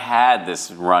I had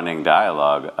this running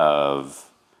dialogue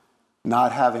of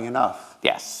not having enough.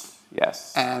 Yes.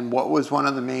 And what was one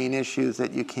of the main issues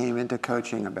that you came into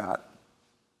coaching about?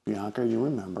 Bianca, you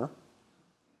remember.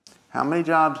 How many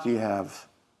jobs do you have?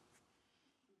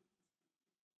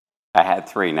 I had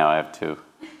 3, now I have 2.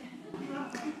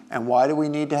 And why do we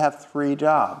need to have 3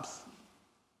 jobs?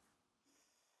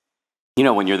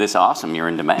 When you're this awesome, you're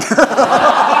in demand.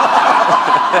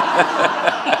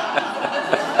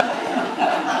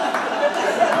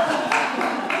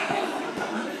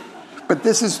 But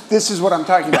this is what I'm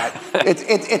talking about.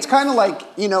 It's kind of like,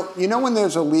 when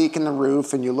there's a leak in the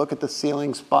roof and you look at the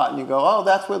ceiling spot and you go, oh,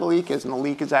 that's where the leak is, and the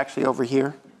leak is actually over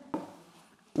here.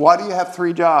 Why do you have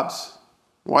 3 jobs?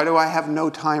 Why do I have no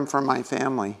time for my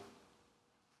family?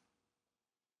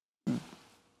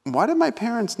 Why did my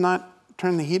parents not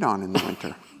turn the heat on in the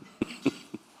winter?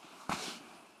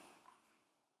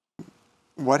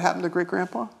 What happened to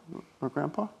great-grandpa or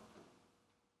grandpa?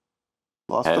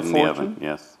 Lost Head a in the oven, fortune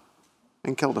yes.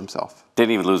 and killed himself.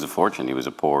 Didn't even lose a fortune. He was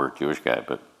a poor Jewish guy,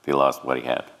 but he lost what he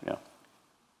had. Yeah.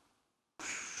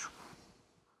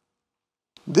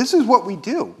 This is what we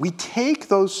do. We take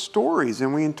those stories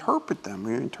and we interpret them.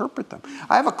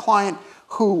 I have a client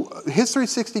who, his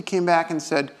 360 came back and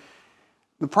said,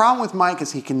 the problem with Mike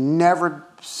is he can never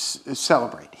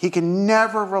celebrate. He can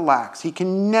never relax. He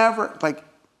can never, like,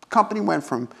 the company went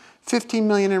from 15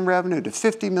 million in revenue to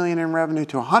 50 million in revenue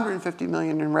to 150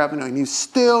 million in revenue, and he's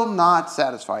still not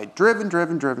satisfied. Driven,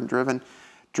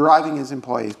 driving his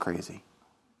employees crazy.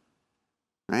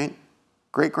 Right?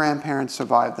 Great-grandparents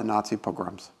survived the Nazi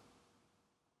pogroms.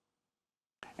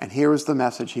 And here was the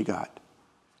message he got.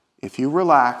 If you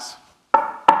relax,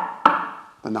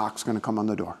 the knock's going to come on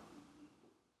the door.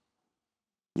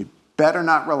 You better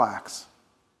not relax.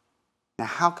 Now,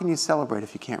 how can you celebrate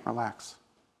if you can't relax?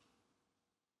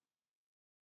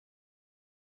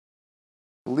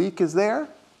 The leak is there?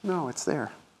 No, it's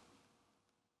there.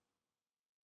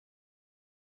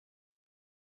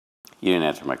 You didn't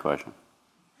answer my question.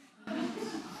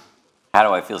 How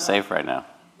do I feel safe right now?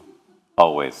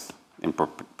 Always, in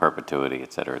perpetuity,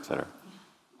 et cetera, et cetera.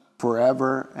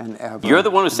 Forever and ever. You're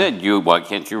the one who said, why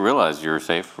can't you realize you're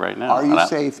safe right now? Are you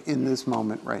safe in this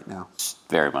moment right now?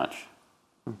 Very much.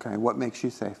 Okay, what makes you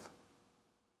safe?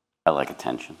 I like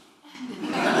attention. Is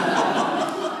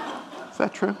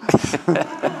that true?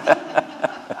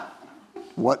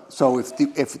 What? So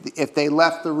if they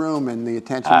left the room and the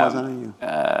attention wasn't on you?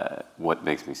 What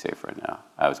makes me safe right now?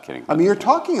 I was kidding. I mean, you're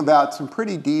talking about some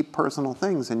pretty deep personal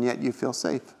things, and yet you feel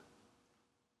safe.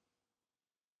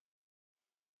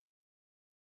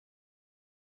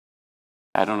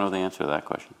 I don't know the answer to that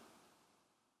question.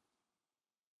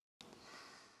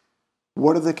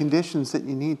 What are the conditions that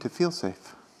you need to feel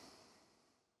safe?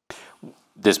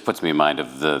 This puts me in mind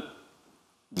of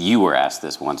you were asked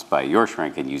this once by your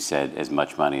shrink, and you said as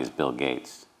much money as Bill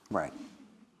Gates. Right.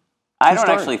 I don't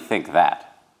actually think that.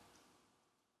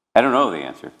 I don't know the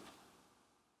answer.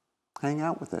 Hang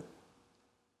out with it.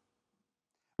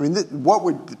 I mean,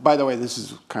 by the way, this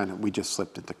is kind of, we just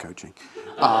slipped into coaching.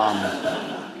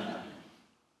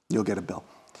 You'll get a bill.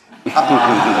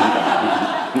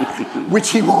 Which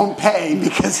he won't pay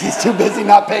because he's too busy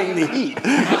not paying the heat.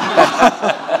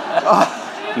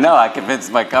 No, I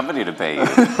convinced my company to pay you.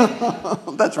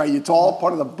 That's right. It's all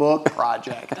part of the book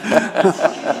project.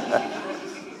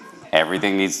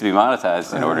 Everything needs to be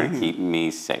monetized in order to keep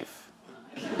me safe.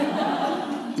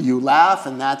 You laugh,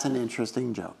 and that's an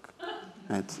interesting joke.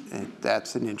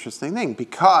 That's an interesting thing,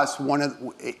 because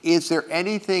is there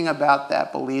anything about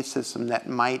that belief system that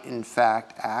might, in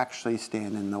fact, actually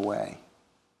stand in the way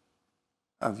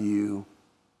of you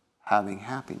having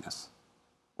happiness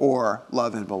or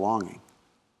love and belonging?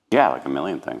 Yeah, like a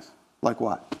million things. Like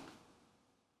what?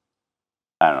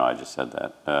 I don't know, I just said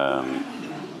that.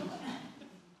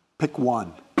 Pick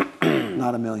one,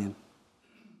 not a million.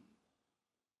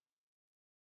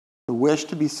 The wish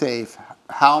to be safe,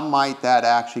 how might that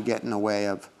actually get in the way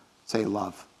of, say,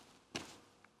 love?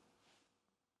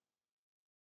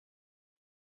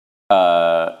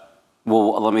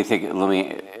 Well, let me think.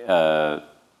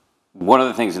 One of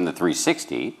the things in the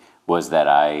 360 was that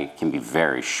I can be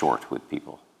very short with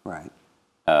people. Right.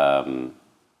 And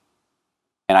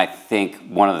I think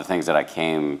one of the things that I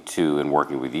came to in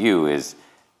working with you is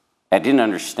I didn't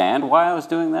understand why I was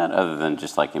doing that, other than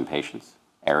just like impatience,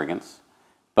 arrogance.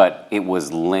 But it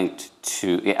was linked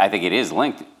to, I think it is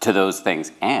linked to those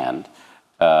things. And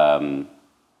I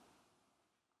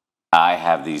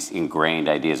have these ingrained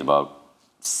ideas about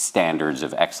standards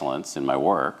of excellence in my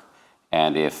work.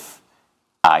 And if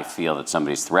I feel that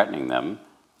somebody's threatening them,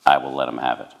 I will let them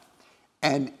have it.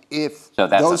 And if So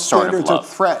that's those a sort of standards love. are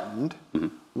threatened,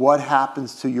 what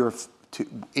happens to your,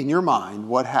 in your mind,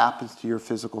 what happens to your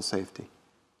physical safety?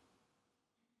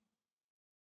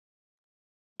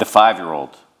 The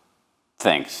 5-year-old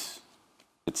thinks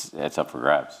it's up for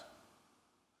grabs.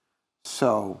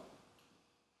 So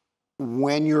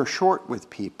when you're short with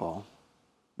people,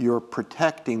 you're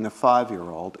protecting the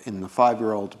 5-year-old in the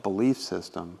 5-year-old's belief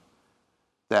system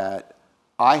that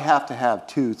I have to have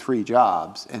 2, 3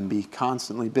 jobs and be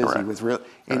constantly busy Correct. with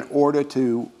in order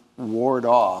to ward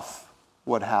off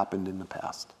what happened in the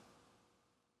past.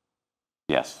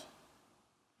 Yes.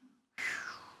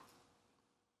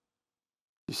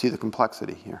 You see the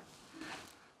complexity here.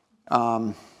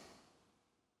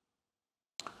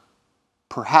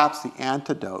 Perhaps the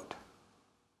antidote,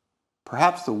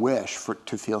 perhaps the wish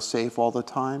to feel safe all the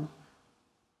time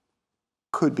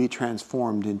could be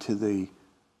transformed into the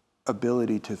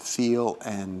ability to feel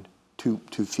and to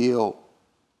feel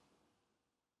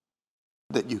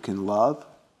that you can love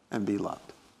and be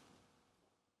loved.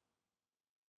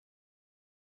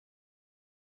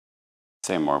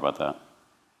 Say more about that.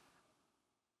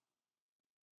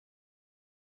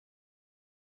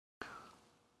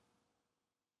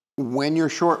 When you're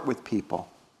short with people,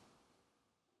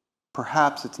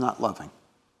 perhaps it's not loving.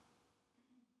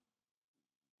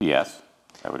 Yes,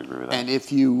 I would agree with that. And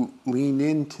if you lean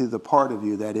into the part of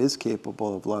you that is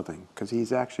capable of loving, because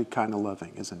he's actually kind of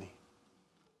loving, isn't he?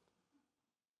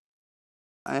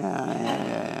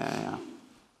 Yeah.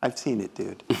 I've seen it,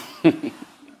 dude.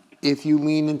 If you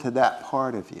lean into that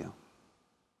part of you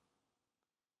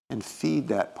and feed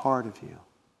that part of you,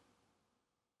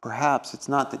 perhaps it's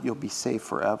not that you'll be safe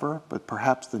forever, but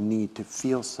perhaps the need to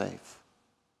feel safe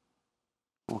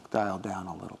will dial down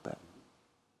a little bit.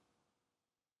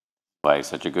 Why he's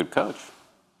such a good coach.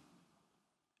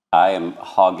 I am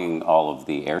hogging all of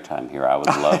the airtime here. I would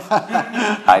love.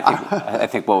 I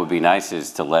think what would be nice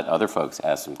is to let other folks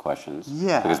ask some questions.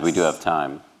 Yes. Because we do have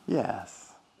time.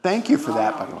 Yes. Thank you for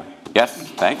that, by the way. Yes,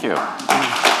 thank you.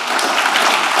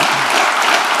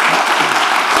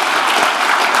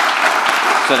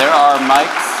 So there are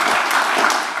mics.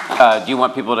 Do you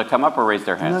want people to come up or raise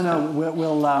their hands? No,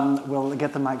 we'll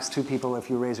get the mics to people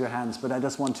if you raise your hands. But I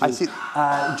just want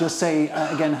to just say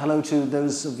again hello to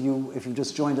those of you, if you've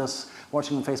just joined us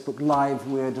watching on Facebook Live.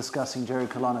 We're discussing Jerry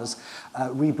Colonna's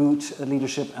Reboot,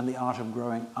 Leadership and the Art of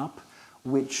Growing Up,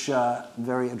 which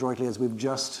very adroitly, as we've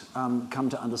just come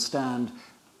to understand,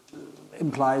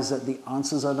 implies that the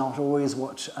answers are not always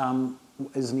what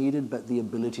is needed, but the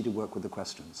ability to work with the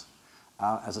questions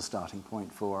as a starting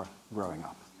point for growing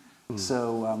up.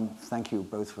 So thank you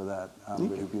both for that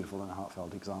really beautiful and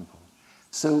heartfelt example.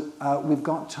 So we've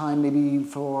got time maybe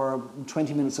for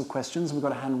 20 minutes of questions. We've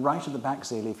got a hand right at the back,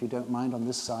 Zaley, if you don't mind, on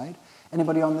this side.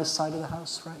 Anybody on this side of the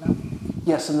house right now?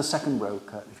 Yes, in the second row,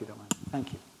 Kurt, if you don't mind.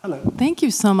 Thank you. Hello. Thank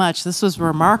you so much. This was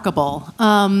remarkable.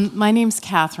 My name's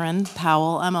Catherine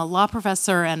Powell. I'm a law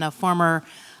professor and a former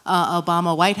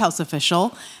Obama White House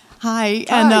official. Hi.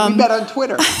 Hi, we met on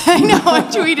Twitter. I know, I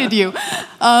tweeted you.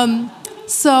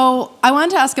 So I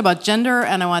wanted to ask about gender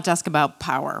and I wanted to ask about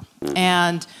power.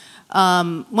 And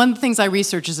one of the things I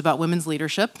research is about women's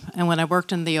leadership. And when I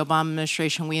worked in the Obama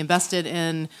administration, we invested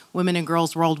in women and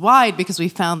girls worldwide because we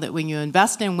found that when you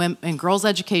invest in girls'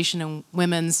 education and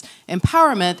women's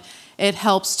empowerment, it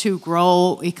helps to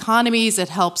grow economies, it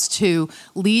helps to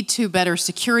lead to better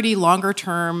security,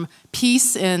 longer-term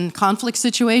peace in conflict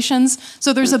situations.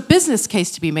 So there's a business case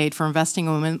to be made for investing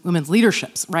in women's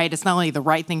leaderships, right? It's not only the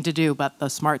right thing to do, but the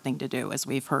smart thing to do, as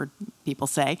we've heard people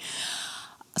say.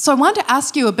 So I wanted to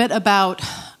ask you a bit about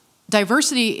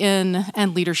diversity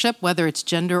and leadership, whether it's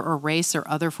gender or race or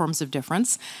other forms of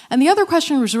difference. And the other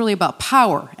question was really about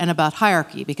power and about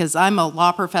hierarchy, because I'm a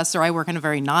law professor. I work in a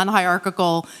very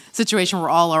non-hierarchical situation. We're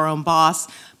all our own boss.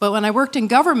 But when I worked in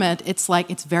government, it's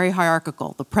like it's very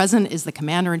hierarchical. The president is the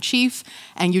commander-in-chief,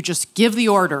 and you just give the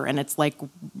order, and it's like,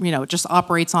 you know, it just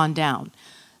operates on down.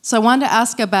 So I wanted to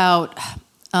ask about,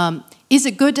 is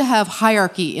it good to have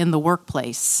hierarchy in the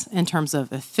workplace in terms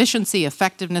of efficiency,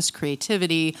 effectiveness,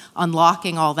 creativity,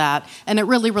 unlocking all that? And it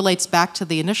really relates back to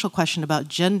the initial question about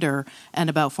gender and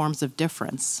about forms of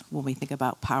difference when we think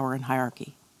about power and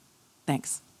hierarchy.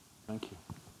 Thanks. Thank you.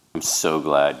 I'm so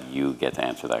glad you get to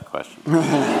answer that question.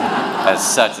 That's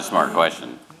such a smart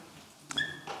question.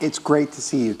 It's great to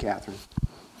see you, Catherine.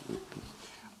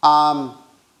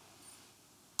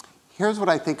 Here's what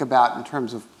I think about in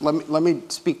terms of, let me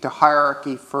speak to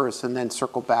hierarchy first and then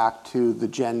circle back to the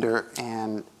gender,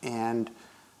 and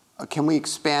can we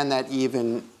expand that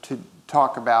even to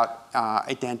talk about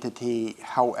identity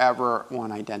however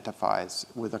one identifies,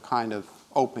 with a kind of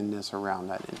openness around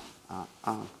that.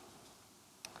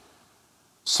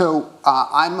 So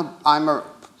I'm a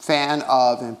fan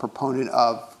of and proponent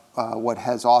of what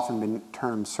has often been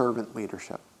termed servant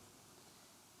leadership.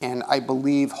 And I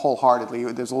believe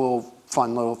wholeheartedly, there's a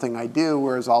fun little thing I do,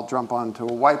 whereas I'll jump onto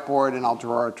a whiteboard and I'll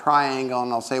draw a triangle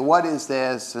and I'll say, what is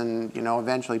this? And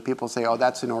eventually people say, oh,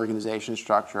 that's an organization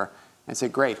structure. And I say,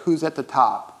 great, who's at the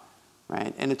top,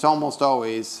 right? And it's almost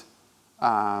always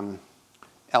El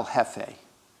Jefe,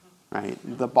 right,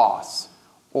 the boss.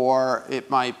 Or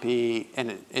it might be,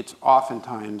 and it's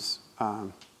oftentimes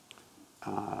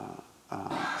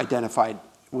identified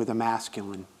with a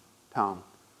masculine tone.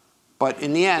 But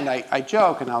in the end, I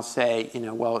joke and I'll say,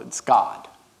 well, it's God,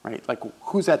 right? Like,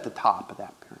 who's at the top of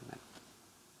that pyramid?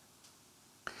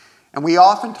 And we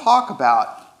often talk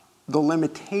about the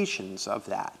limitations of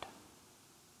that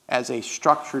as a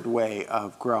structured way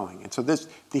of growing. And so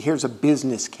here's a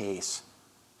business case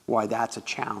why that's a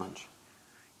challenge.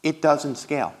 It doesn't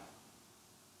scale.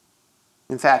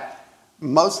 In fact,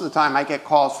 most of the time I get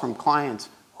calls from clients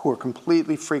who are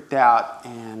completely freaked out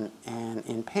and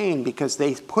in pain because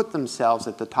they put themselves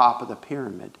at the top of the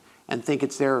pyramid and think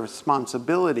it's their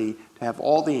responsibility to have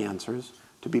all the answers,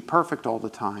 to be perfect all the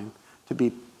time,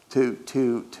 to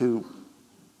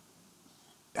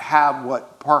have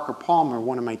what Parker Palmer,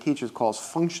 one of my teachers, calls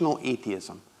functional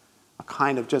atheism, a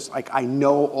kind of just like, I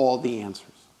know all the answers.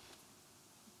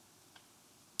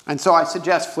 And so I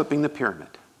suggest flipping the pyramid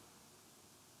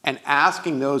and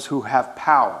asking those who have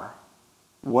power,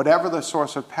 whatever the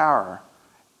source of power,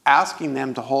 asking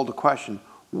them to hold a question.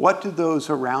 What do those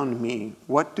around me,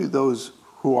 what do those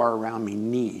who are around me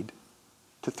need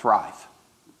to thrive?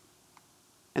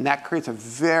 And that creates a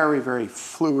very, very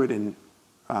fluid and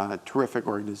terrific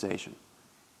organization.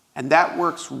 And that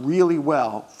works really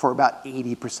well for about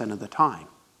 80% of the time.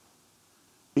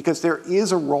 Because there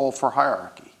is a role for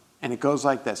hierarchy. And it goes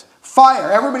like this.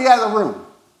 Fire, everybody out of the room.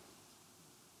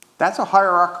 That's a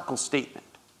hierarchical statement.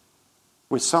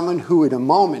 With someone who in a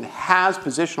moment has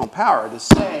positional power to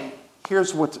say,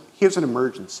 here's an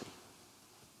emergency.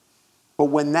 But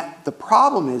when the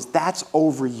problem is that's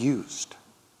overused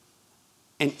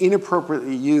and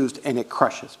inappropriately used and it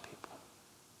crushes people.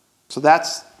 So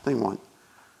that's thing one.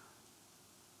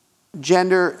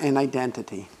 Gender and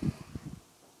identity.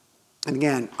 And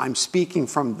again, I'm speaking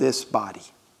from this body.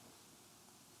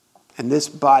 And this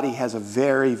body has a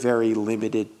very, very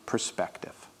limited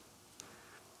perspective.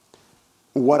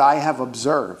 What I have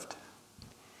observed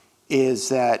is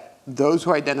that those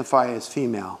who identify as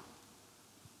female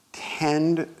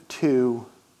tend to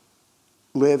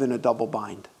live in a double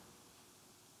bind.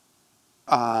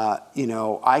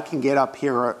 I can get up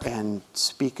here and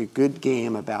speak a good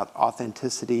game about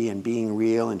authenticity and being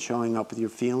real and showing up with your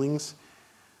feelings.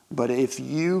 But if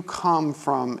you come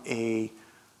from a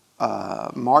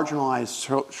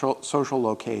marginalized social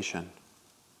location,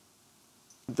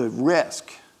 the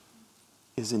risk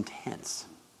is intense.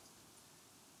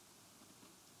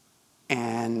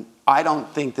 And I don't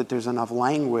think that there's enough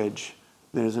language,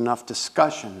 there's enough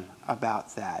discussion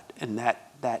about that and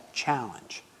that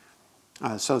challenge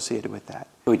associated with that.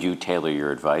 Would you tailor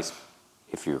your advice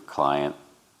if your client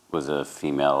was a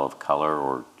female of color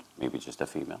or maybe just a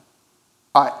female?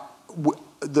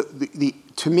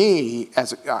 To me,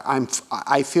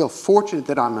 I feel fortunate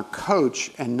that I'm a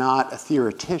coach and not a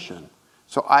theoretician.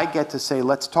 So I get to say,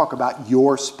 let's talk about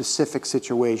your specific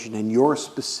situation and your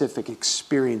specific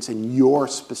experience and your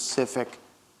specific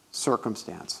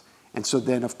circumstance. And so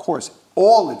then, of course,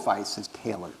 all advice is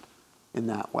tailored in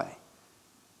that way.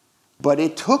 But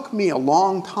it took me a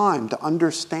long time to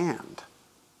understand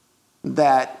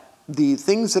that the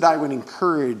things that I would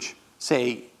encourage,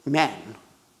 say, men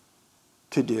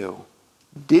to do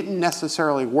didn't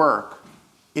necessarily work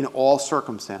in all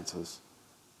circumstances.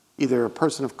 Either a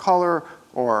person of color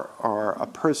or a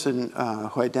person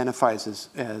who identifies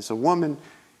as a woman,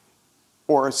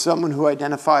 or someone who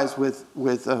identifies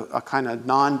with a kind of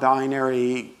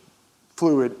non-binary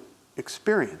fluid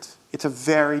experience. It's a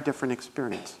very different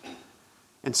experience.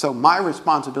 And so my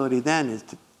responsibility then is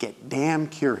to get damn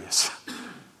curious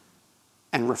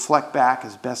and reflect back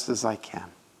as best as I can.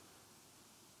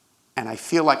 And I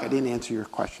feel like I didn't answer your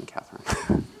question,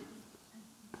 Catherine.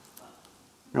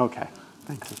 Okay,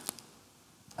 thank you.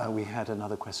 We had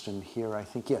another question here, I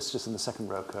think. Yes, just in the second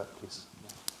row, Kurt, please.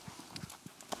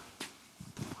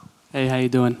 Hey, how you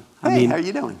doing? Hey, how are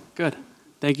you doing? Good.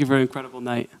 Thank you for an incredible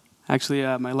night. Actually,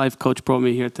 my life coach brought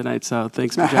me here tonight, so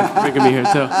thanks for bringing me here,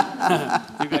 too.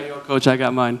 You got your coach, I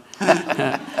got mine.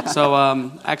 So,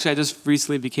 actually, I just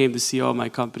recently became the CEO of my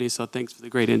company, so thanks for the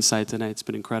great insight tonight. It's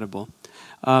been incredible.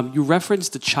 You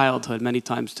referenced the childhood many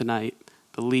times tonight,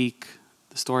 the leak,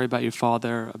 the story about your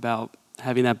father, about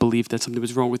having that belief that something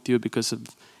was wrong with you because of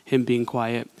him being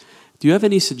quiet. Do you have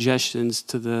any suggestions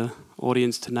to the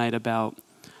audience tonight about,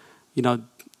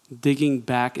 digging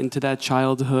back into that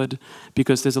childhood?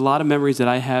 Because there's a lot of memories that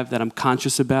I have that I'm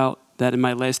conscious about, that in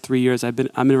my last 3 years, I'm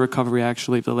in recovery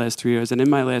actually for the last 3 years, and in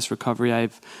my last recovery,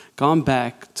 I've gone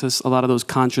back to a lot of those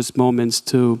conscious moments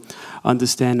to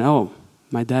understand, oh,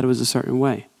 my dad was a certain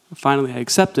way. Finally, I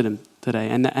accepted him today,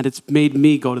 and it's made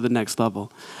me go to the next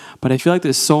level. But I feel like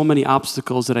there's so many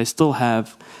obstacles that I still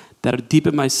have that are deep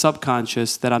in my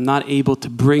subconscious that I'm not able to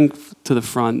bring to the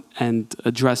front and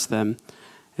address them.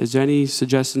 Is there any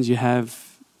suggestions you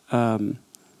have,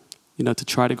 to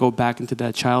try to go back into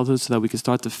that childhood so that we can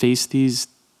start to face these,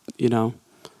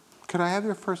 Could I have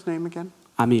your first name again?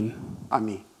 Amin.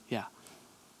 Ami. Yeah.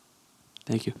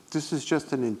 Thank you. This is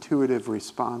just an intuitive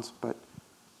response, but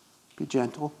be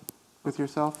gentle with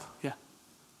yourself. Yeah.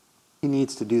 He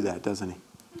needs to do that, doesn't he?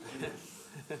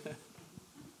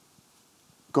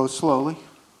 Go slowly.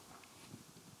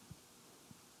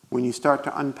 When you start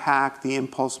to unpack, the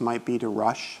impulse might be to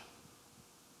rush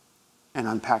and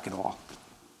unpack it all.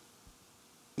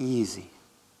 Easy.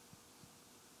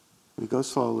 We go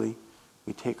slowly.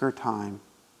 We take our time.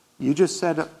 You just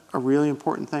said a really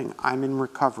important thing. I'm in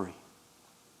recovery.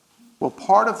 Well,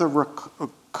 part of the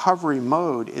recovery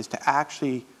mode is to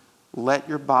actually let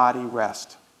your body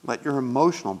rest. Let your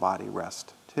emotional body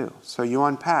rest, too. So you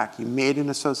unpack. You made an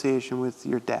association with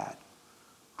your dad.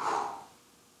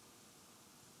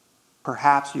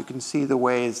 Perhaps you can see the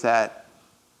ways that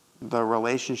the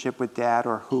relationship with dad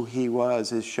or who he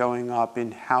was is showing up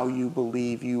in how you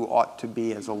believe you ought to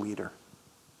be as a leader.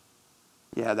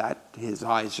 Yeah, that his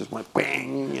eyes just went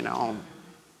bang, you know.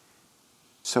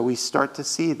 So we start to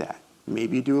see that.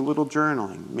 Maybe you do a little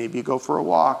journaling. Maybe you go for a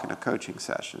walk in a coaching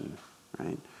session,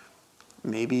 right?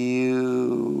 Maybe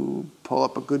you pull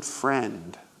up a good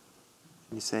friend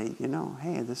and you say, you know,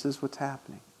 hey, this is what's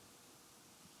happening.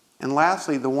 And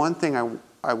lastly, the one thing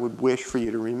I would wish for you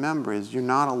to remember is you're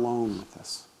not alone with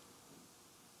this.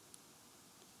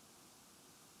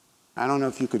 I don't know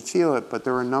if you could feel it, but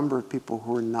there are a number of people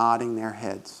who are nodding their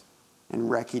heads and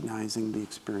recognizing the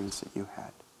experience that you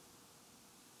had.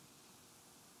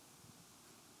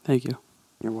 Thank you.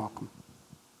 You're welcome.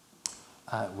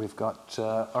 We've got,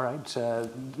 all right,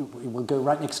 we'll go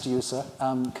right next to you, sir.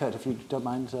 Kurt, if you don't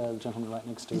mind, the gentleman right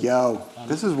next to you. Yo,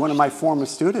 this is one of my former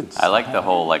students. I like the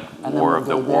whole War of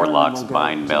the Warlocks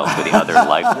mind meld with the other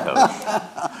life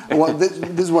coach. Well, this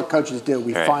is what coaches do.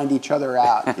 We find each other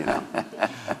out, you know.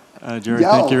 Jerry,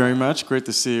 thank you very much. Great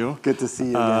to see you. Good to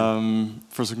see you again.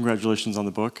 First, congratulations on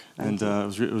the book, and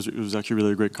it was actually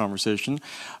really a great conversation.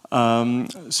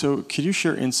 So, could you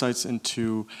share insights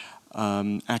into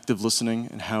active listening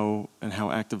and how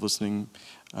active listening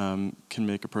can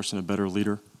make a person a better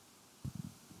leader?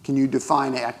 Can you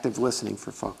define active listening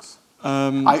for folks?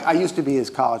 I used to be his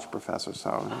college professor,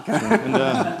 so. And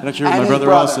actually, my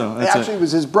brother also. Actually, it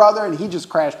was his brother, and he just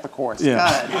crashed the course.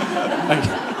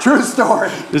 Yeah. True story.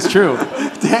 It's true.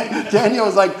 Daniel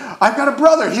was like, I've got a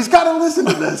brother. He's got to listen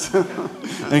to this.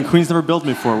 And Queen's never billed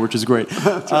me for it, which is great.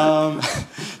 Right.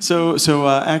 So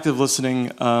active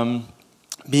listening,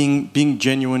 being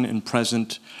genuine and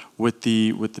present with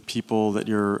the people that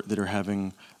you're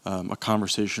having a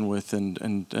conversation with,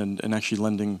 and actually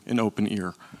lending an open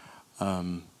ear.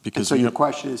 Because so your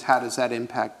question is, how does that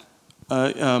impact?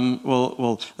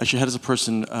 Well, actually, how does a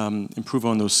person improve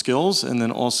on those skills, and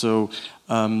then also,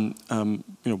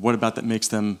 what about that makes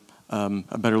them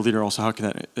a better leader? Also, how can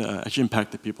that actually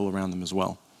impact the people around them as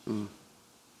well? Mm.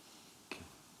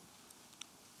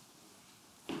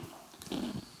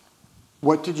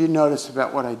 What did you notice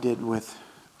about what I did with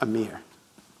Amir?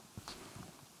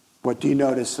 What do you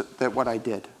notice that what I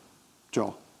did,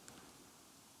 Joel?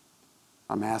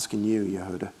 I'm asking you,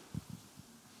 Yehuda.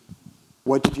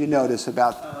 What did you notice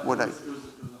about what I... It was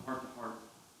a heart-to-heart.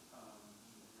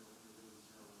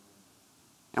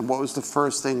 And what was the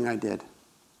first thing I did?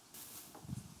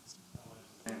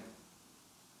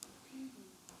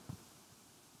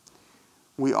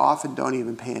 We often don't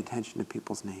even pay attention to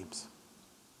people's names.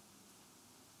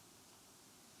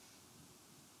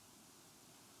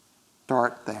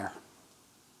 Start there.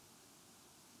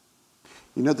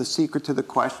 You know the secret to the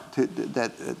question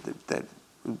that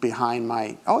behind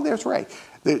my there's Ray.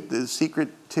 The secret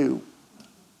to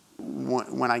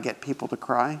when I get people to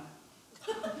cry.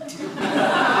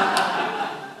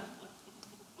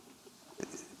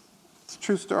 It's a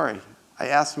true story. I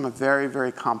ask them a very,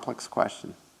 very complex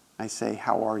question. I say,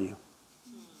 "How are you?"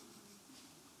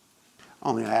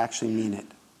 Only I actually mean it.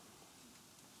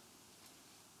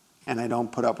 And I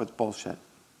don't put up with bullshit.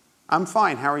 I'm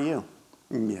fine. How are you?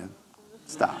 Yeah.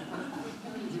 Stop.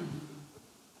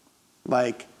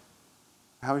 Like,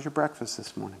 how was your breakfast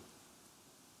this morning?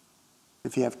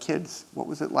 If you have kids, what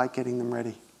was it like getting them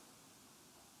ready?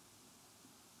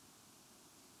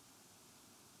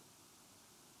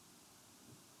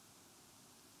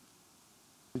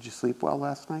 Did you sleep well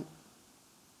last night?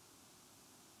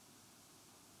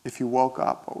 If you woke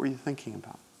up, what were you thinking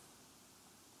about?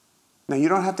 Now, you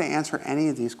don't have to answer any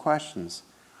of these questions,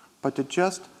 but to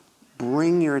just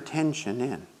bring your attention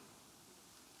in.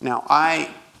 Now,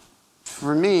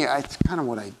 for me, it's kind of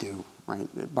what I do, right?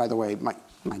 By the way,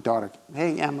 my daughter,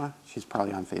 hey, Emma, she's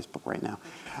probably on Facebook right now,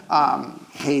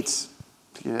 hates,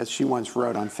 as she once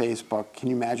wrote on Facebook, can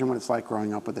you imagine what it's like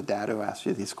growing up with a dad who asks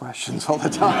you these questions all the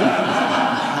time?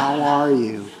 How are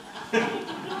you?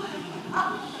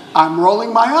 I'm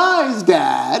rolling my eyes,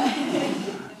 Dad.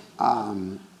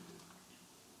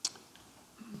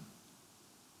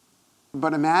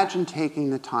 But imagine taking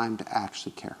the time to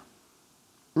actually care.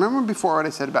 Remember before what I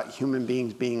said about human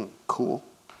beings being cool?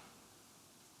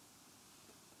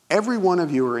 Every one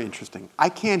of you are interesting. I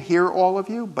can't hear all of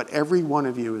you, but every one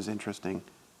of you is interesting.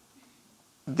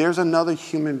 There's another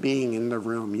human being in the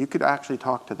room. You could actually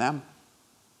talk to them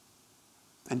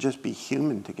and just be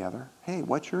human together. Hey,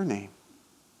 what's your name?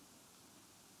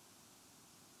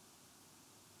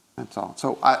 That's all.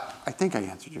 So I think I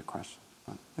answered your question.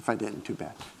 But if I didn't, too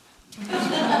bad.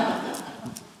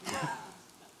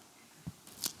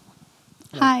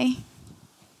 Hi.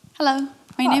 Hello.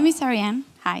 My name is Ariane.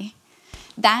 Hi.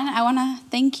 Dan, I want to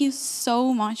thank you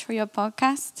so much for your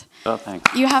podcast. Oh,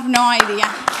 thanks. You have no idea.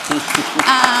 Yeah.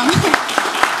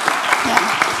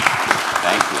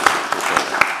 Thank you.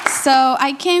 So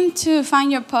I came to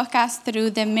find your podcast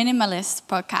through the Minimalist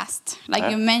podcast. Like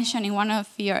Okay. you mentioned in one of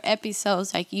your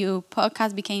episodes, like your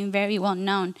podcast became very well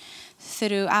known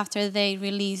through after they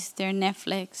released their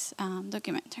Netflix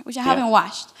documentary, which I haven't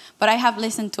watched, but I have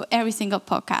listened to every single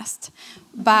podcast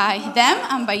by them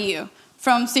and by you.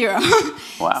 From zero.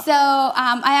 Wow. So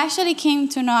I actually came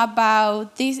to know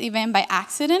about this event by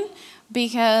accident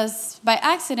because by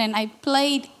accident I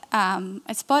played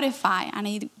Spotify and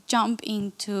I jumped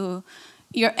into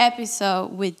your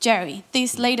episode with Jerry,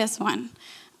 this latest one.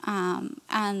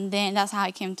 And then that's how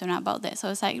I came to know about this. So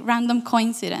it's like random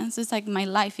coincidence. It's like my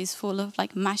life is full of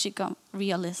like magical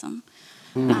realism.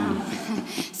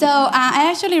 So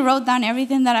I actually wrote down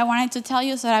everything that I wanted to tell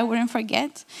you so that I wouldn't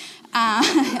forget.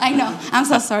 I know. I'm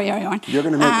so sorry, everyone. You're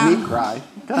going to make me cry.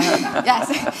 Go ahead.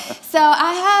 Yes. So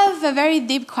I have a very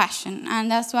deep question, and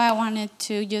that's why I wanted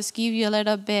to just give you a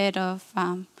little bit of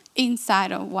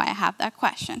insight of why I have that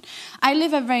question. I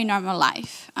live a very normal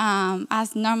life,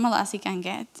 as normal as it can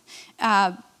get.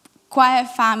 Quiet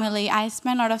family. I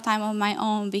spend a lot of time on my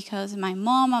own because my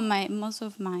mom and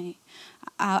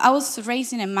I was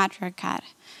raised in a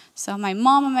matriarchate. So my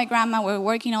mom and my grandma were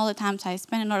working all the time, so I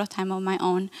spent a lot of time on my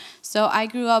own. So I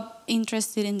grew up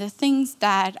interested in the things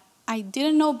that I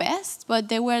didn't know best, but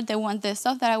they were the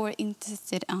stuff that I were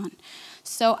interested in.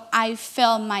 So I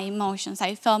felt my emotions,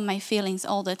 I felt my feelings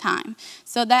all the time.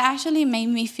 So that actually made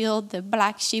me feel the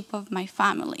black sheep of my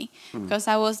family, because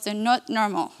I was the not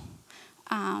normal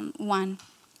one.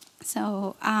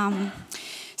 So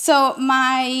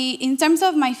in terms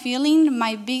of my feeling,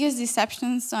 my biggest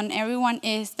deceptions on everyone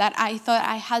is that I thought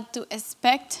I had to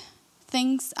expect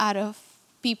things out of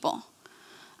people.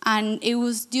 And it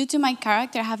was due to my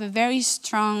character. I have a very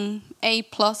strong A++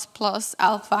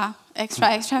 alpha,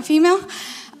 extra female,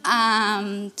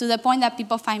 to the point that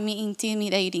people find me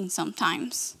intimidating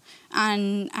sometimes.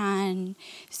 And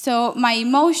so my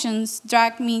emotions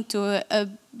dragged me to a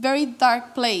very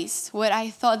dark place where I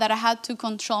thought that I had to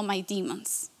control my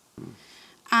demons.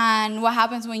 And what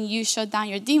happens when you shut down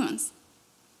your demons?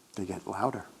 They get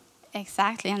louder.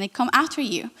 Exactly, and they come after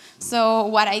you. So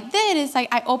what I did is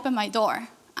I opened my door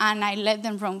and I let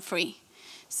them roam free.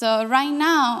 So right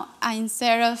now,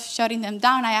 instead of shutting them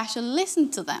down, I actually listen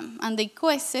to them, and they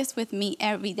coexist with me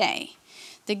every day,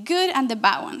 the good and the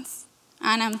bad ones.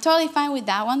 And I'm totally fine with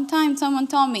that. One time, someone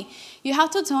told me, you have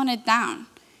to tone it down.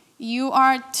 You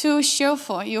are too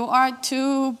cheerful. You are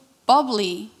too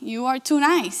bubbly. You are too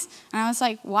nice. And I was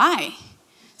like, why?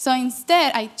 So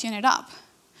instead, I tune it up.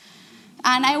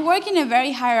 And I work in a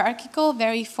very hierarchical,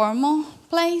 very formal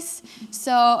place.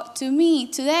 So to me,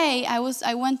 today, I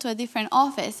went to a different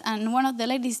office, and one of the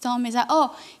ladies told me that,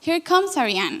 oh, here comes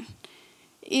Ariane.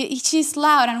 She's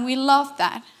loud, and we love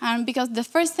that. And because the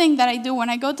first thing that I do when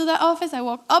I go to the office, I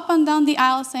walk up and down the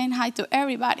aisle saying hi to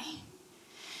everybody.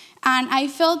 And I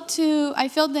felt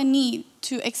the need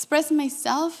to express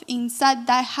myself inside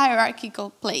that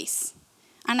hierarchical place.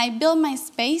 And I built my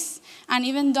space, and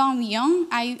even though I'm young,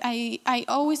 I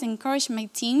always encourage my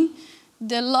team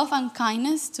the love and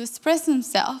kindness to express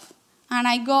themselves. And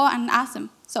I go and ask them,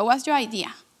 so what's your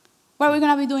idea? What are we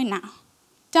going to be doing now?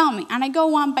 Tell me. And I go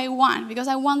one by one because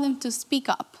I want them to speak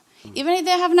up, even if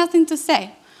they have nothing to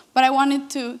say. But I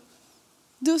wanted to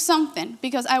do something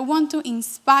because I want to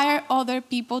inspire other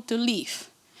people to live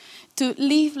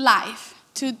life,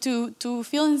 to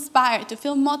feel inspired, to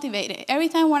feel motivated. Every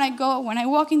time when I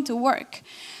walk into work,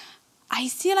 I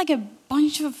see like a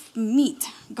bunch of meat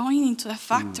going into the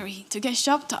factory to get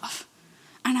chopped off.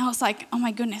 And I was like, oh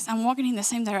my goodness, I'm walking in the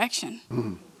same direction.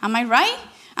 Am I right?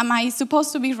 Am I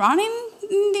supposed to be running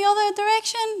in the other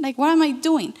direction? Like, what am I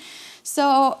doing?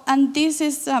 So, and this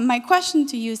is my question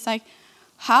to you. It's like,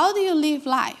 how do you live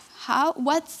life?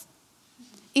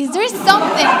 Is there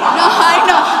something?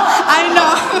 No, I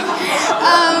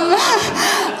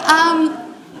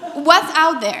know. What's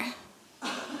out there?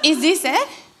 Is this it?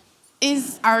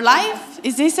 Is our life?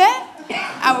 Is this it?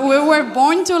 We were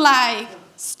born to like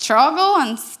struggle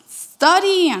and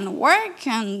study and work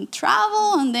and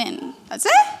travel, and then that's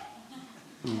it.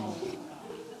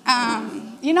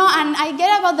 You know, and I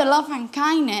get about the love and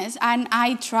kindness, and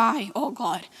I try. Oh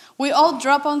God, we all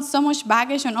drop on so much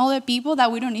baggage on other people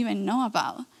that we don't even know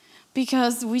about,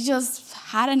 because we just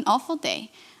had an awful day,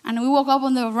 and we woke up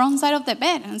on the wrong side of the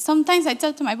bed. And sometimes I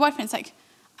tell to my boyfriend, it's like,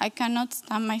 I cannot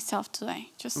stand myself today.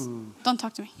 Just don't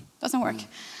talk to me. Doesn't work.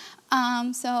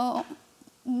 So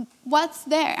what's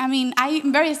there? I mean,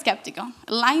 I'm very skeptical.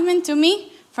 Alignment to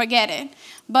me, forget it.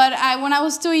 But when I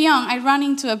was too young, I ran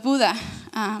into a Buddha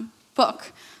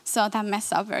book, so that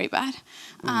messed up very bad.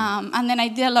 And then I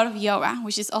did a lot of yoga,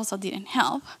 which also didn't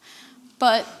help.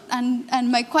 But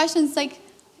and my question is like,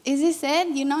 is this it?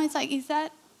 You know, it's like, is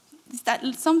that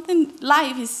something?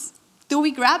 Life is. Do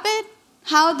we grab it?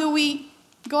 How do we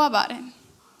go about it?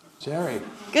 Jerry.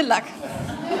 Good luck.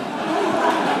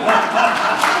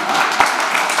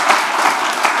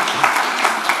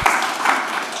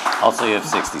 Also, you have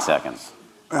 60 seconds.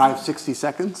 I have 60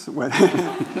 seconds.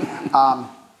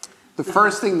 The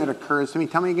first thing that occurs to me,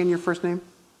 tell me again your first name?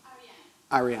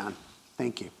 Ariane. Ariane,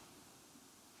 thank you.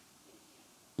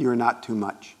 You're not too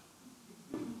much.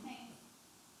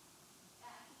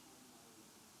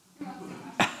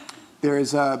 There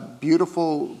is a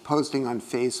beautiful posting on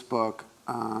Facebook,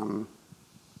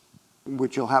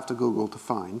 which you'll have to Google to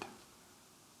find.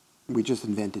 We just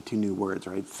invented 2 new words,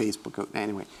 right? Facebook,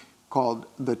 anyway, called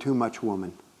The Too Much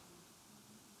Woman.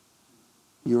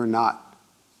 You're not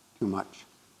too much.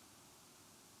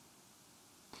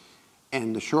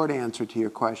 And the short answer to your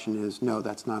question is, no,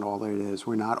 that's not all it is.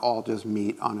 We're not all just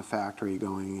meat on a factory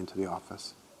going into the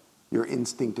office. Your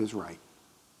instinct is right.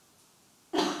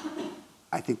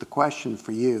 I think the question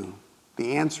for you,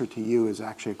 the answer to you is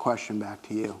actually a question back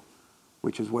to you,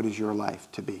 which is, what is your life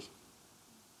to be?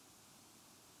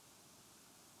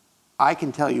 I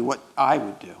can tell you what I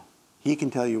would do. He can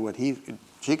tell you what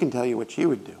she can tell you what she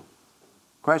would do.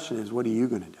 The question is, what are you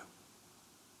going to do?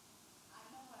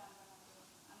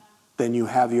 Then you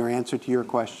have your answer to your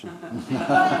question.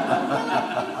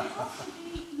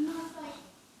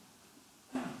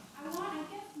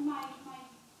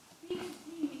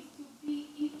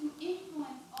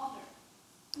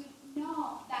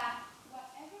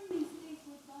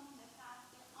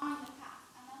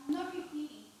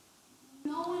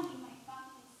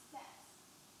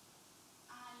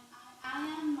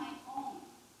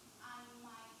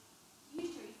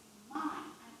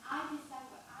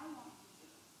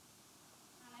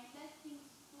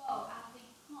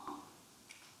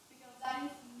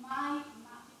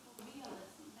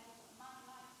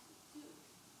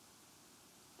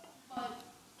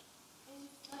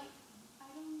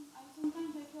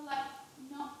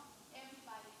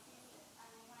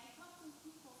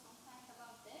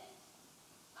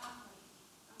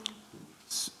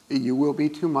 You will be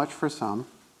too much for some,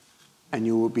 and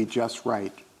you will be just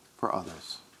right for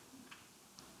others.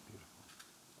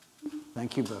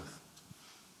 Thank you both.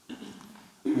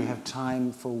 We have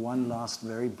time for one last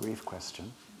very brief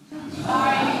question.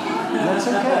 That's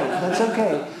okay, that's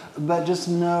okay. But just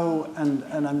know,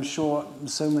 and I'm sure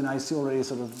so many, I see already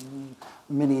sort of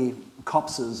mini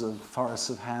copses of forests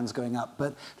of hands going up,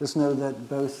 but just know that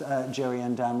both Jerry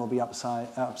and Dan will be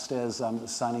upstairs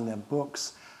signing their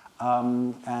books.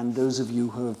 And those of you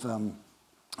who have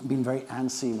been very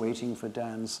antsy waiting for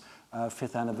Dan's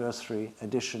 5th anniversary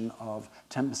edition of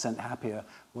 10% Happier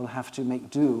will have to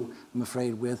make do, I'm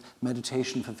afraid, with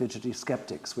Meditation for Fidgety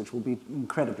Skeptics, which will be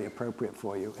incredibly appropriate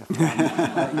for you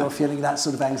if you're feeling that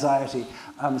sort of anxiety.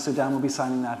 So Dan will be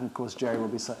signing that, and of course Jerry will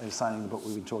be signing the book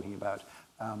we've been talking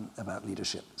about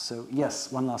leadership. So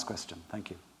yes, one last question. Thank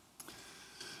you.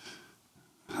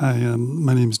 Hi,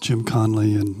 my name is Jim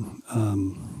Conley, and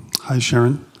hi,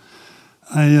 Sharon.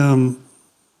 I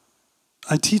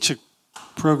teach a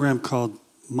program called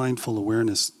Mindful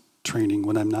Awareness Training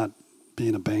when I'm not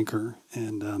being a banker.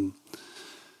 And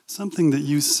something that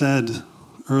you said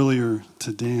earlier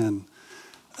to Dan,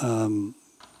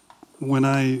 when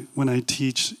I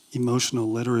teach emotional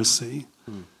literacy,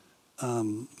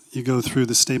 you go through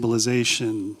the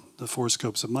stabilization, the 4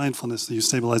 scopes of mindfulness that you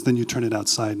stabilize, then you turn it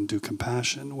outside and do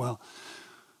compassion. Well,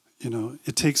 you know,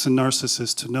 it takes a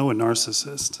narcissist to know a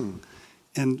narcissist.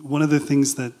 And one of the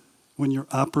things that when you're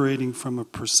operating from a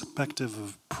perspective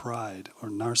of pride or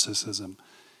narcissism,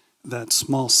 that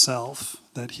small self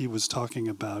that he was talking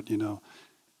about, you know,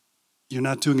 you're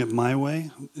not doing it my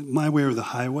way or the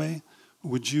highway.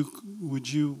 Would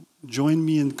you join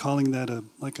me in calling that a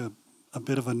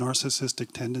bit of a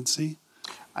narcissistic tendency?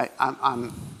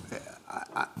 I'm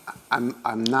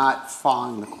not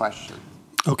following the question.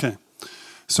 Okay.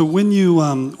 So when you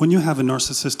have a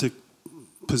narcissistic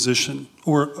position,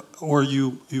 or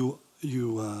you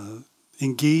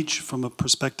engage from a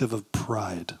perspective of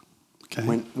pride, okay?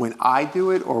 When I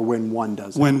do it, or when one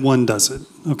does it? When one does it,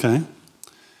 okay?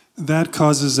 That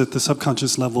causes at the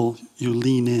subconscious level you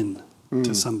lean in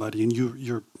to somebody and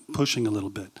you're pushing a little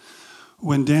bit.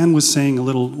 When Dan was saying a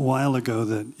little while ago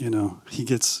that he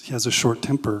has a short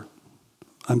temper,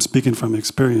 I'm speaking from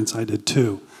experience. I did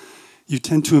too. You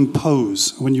tend to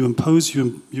impose. When you impose,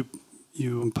 you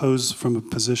impose from a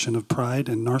position of pride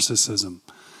and narcissism.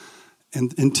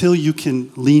 And until you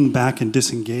can lean back and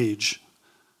disengage,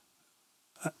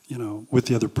 with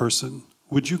the other person,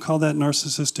 would you call that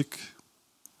narcissistic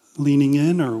leaning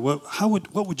in, or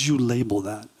what would you label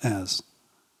that as?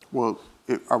 Well,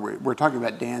 we're talking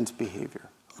about Dan's behavior.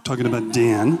 We're talking about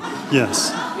Dan, yes.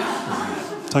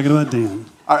 Talking about Dan.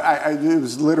 It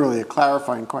was literally a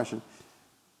clarifying question.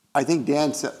 I think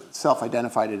Dan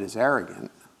self-identified it as arrogant.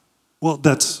 Well,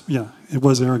 it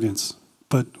was arrogance.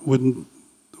 But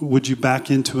would you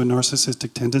back into a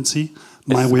narcissistic tendency,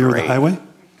 my way or the highway?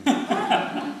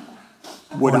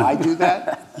 Would I do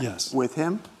that? Yes. With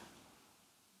him?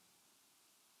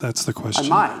 That's the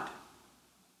question. I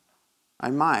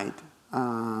might,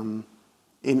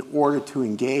 in order to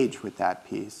engage with that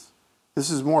piece. This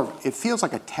is it feels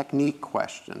like a technique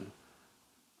question.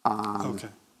 Okay.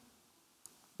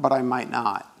 But I might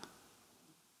not.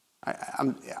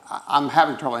 I'm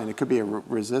having trouble, and it could be a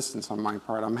resistance on my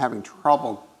part. I'm having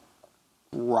trouble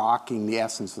rocking the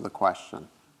essence of the question.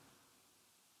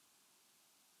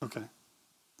 Okay.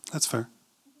 That's fair.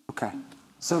 Okay.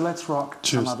 So let's rock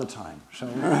Cheers. some other time, shall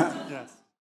we? Yes.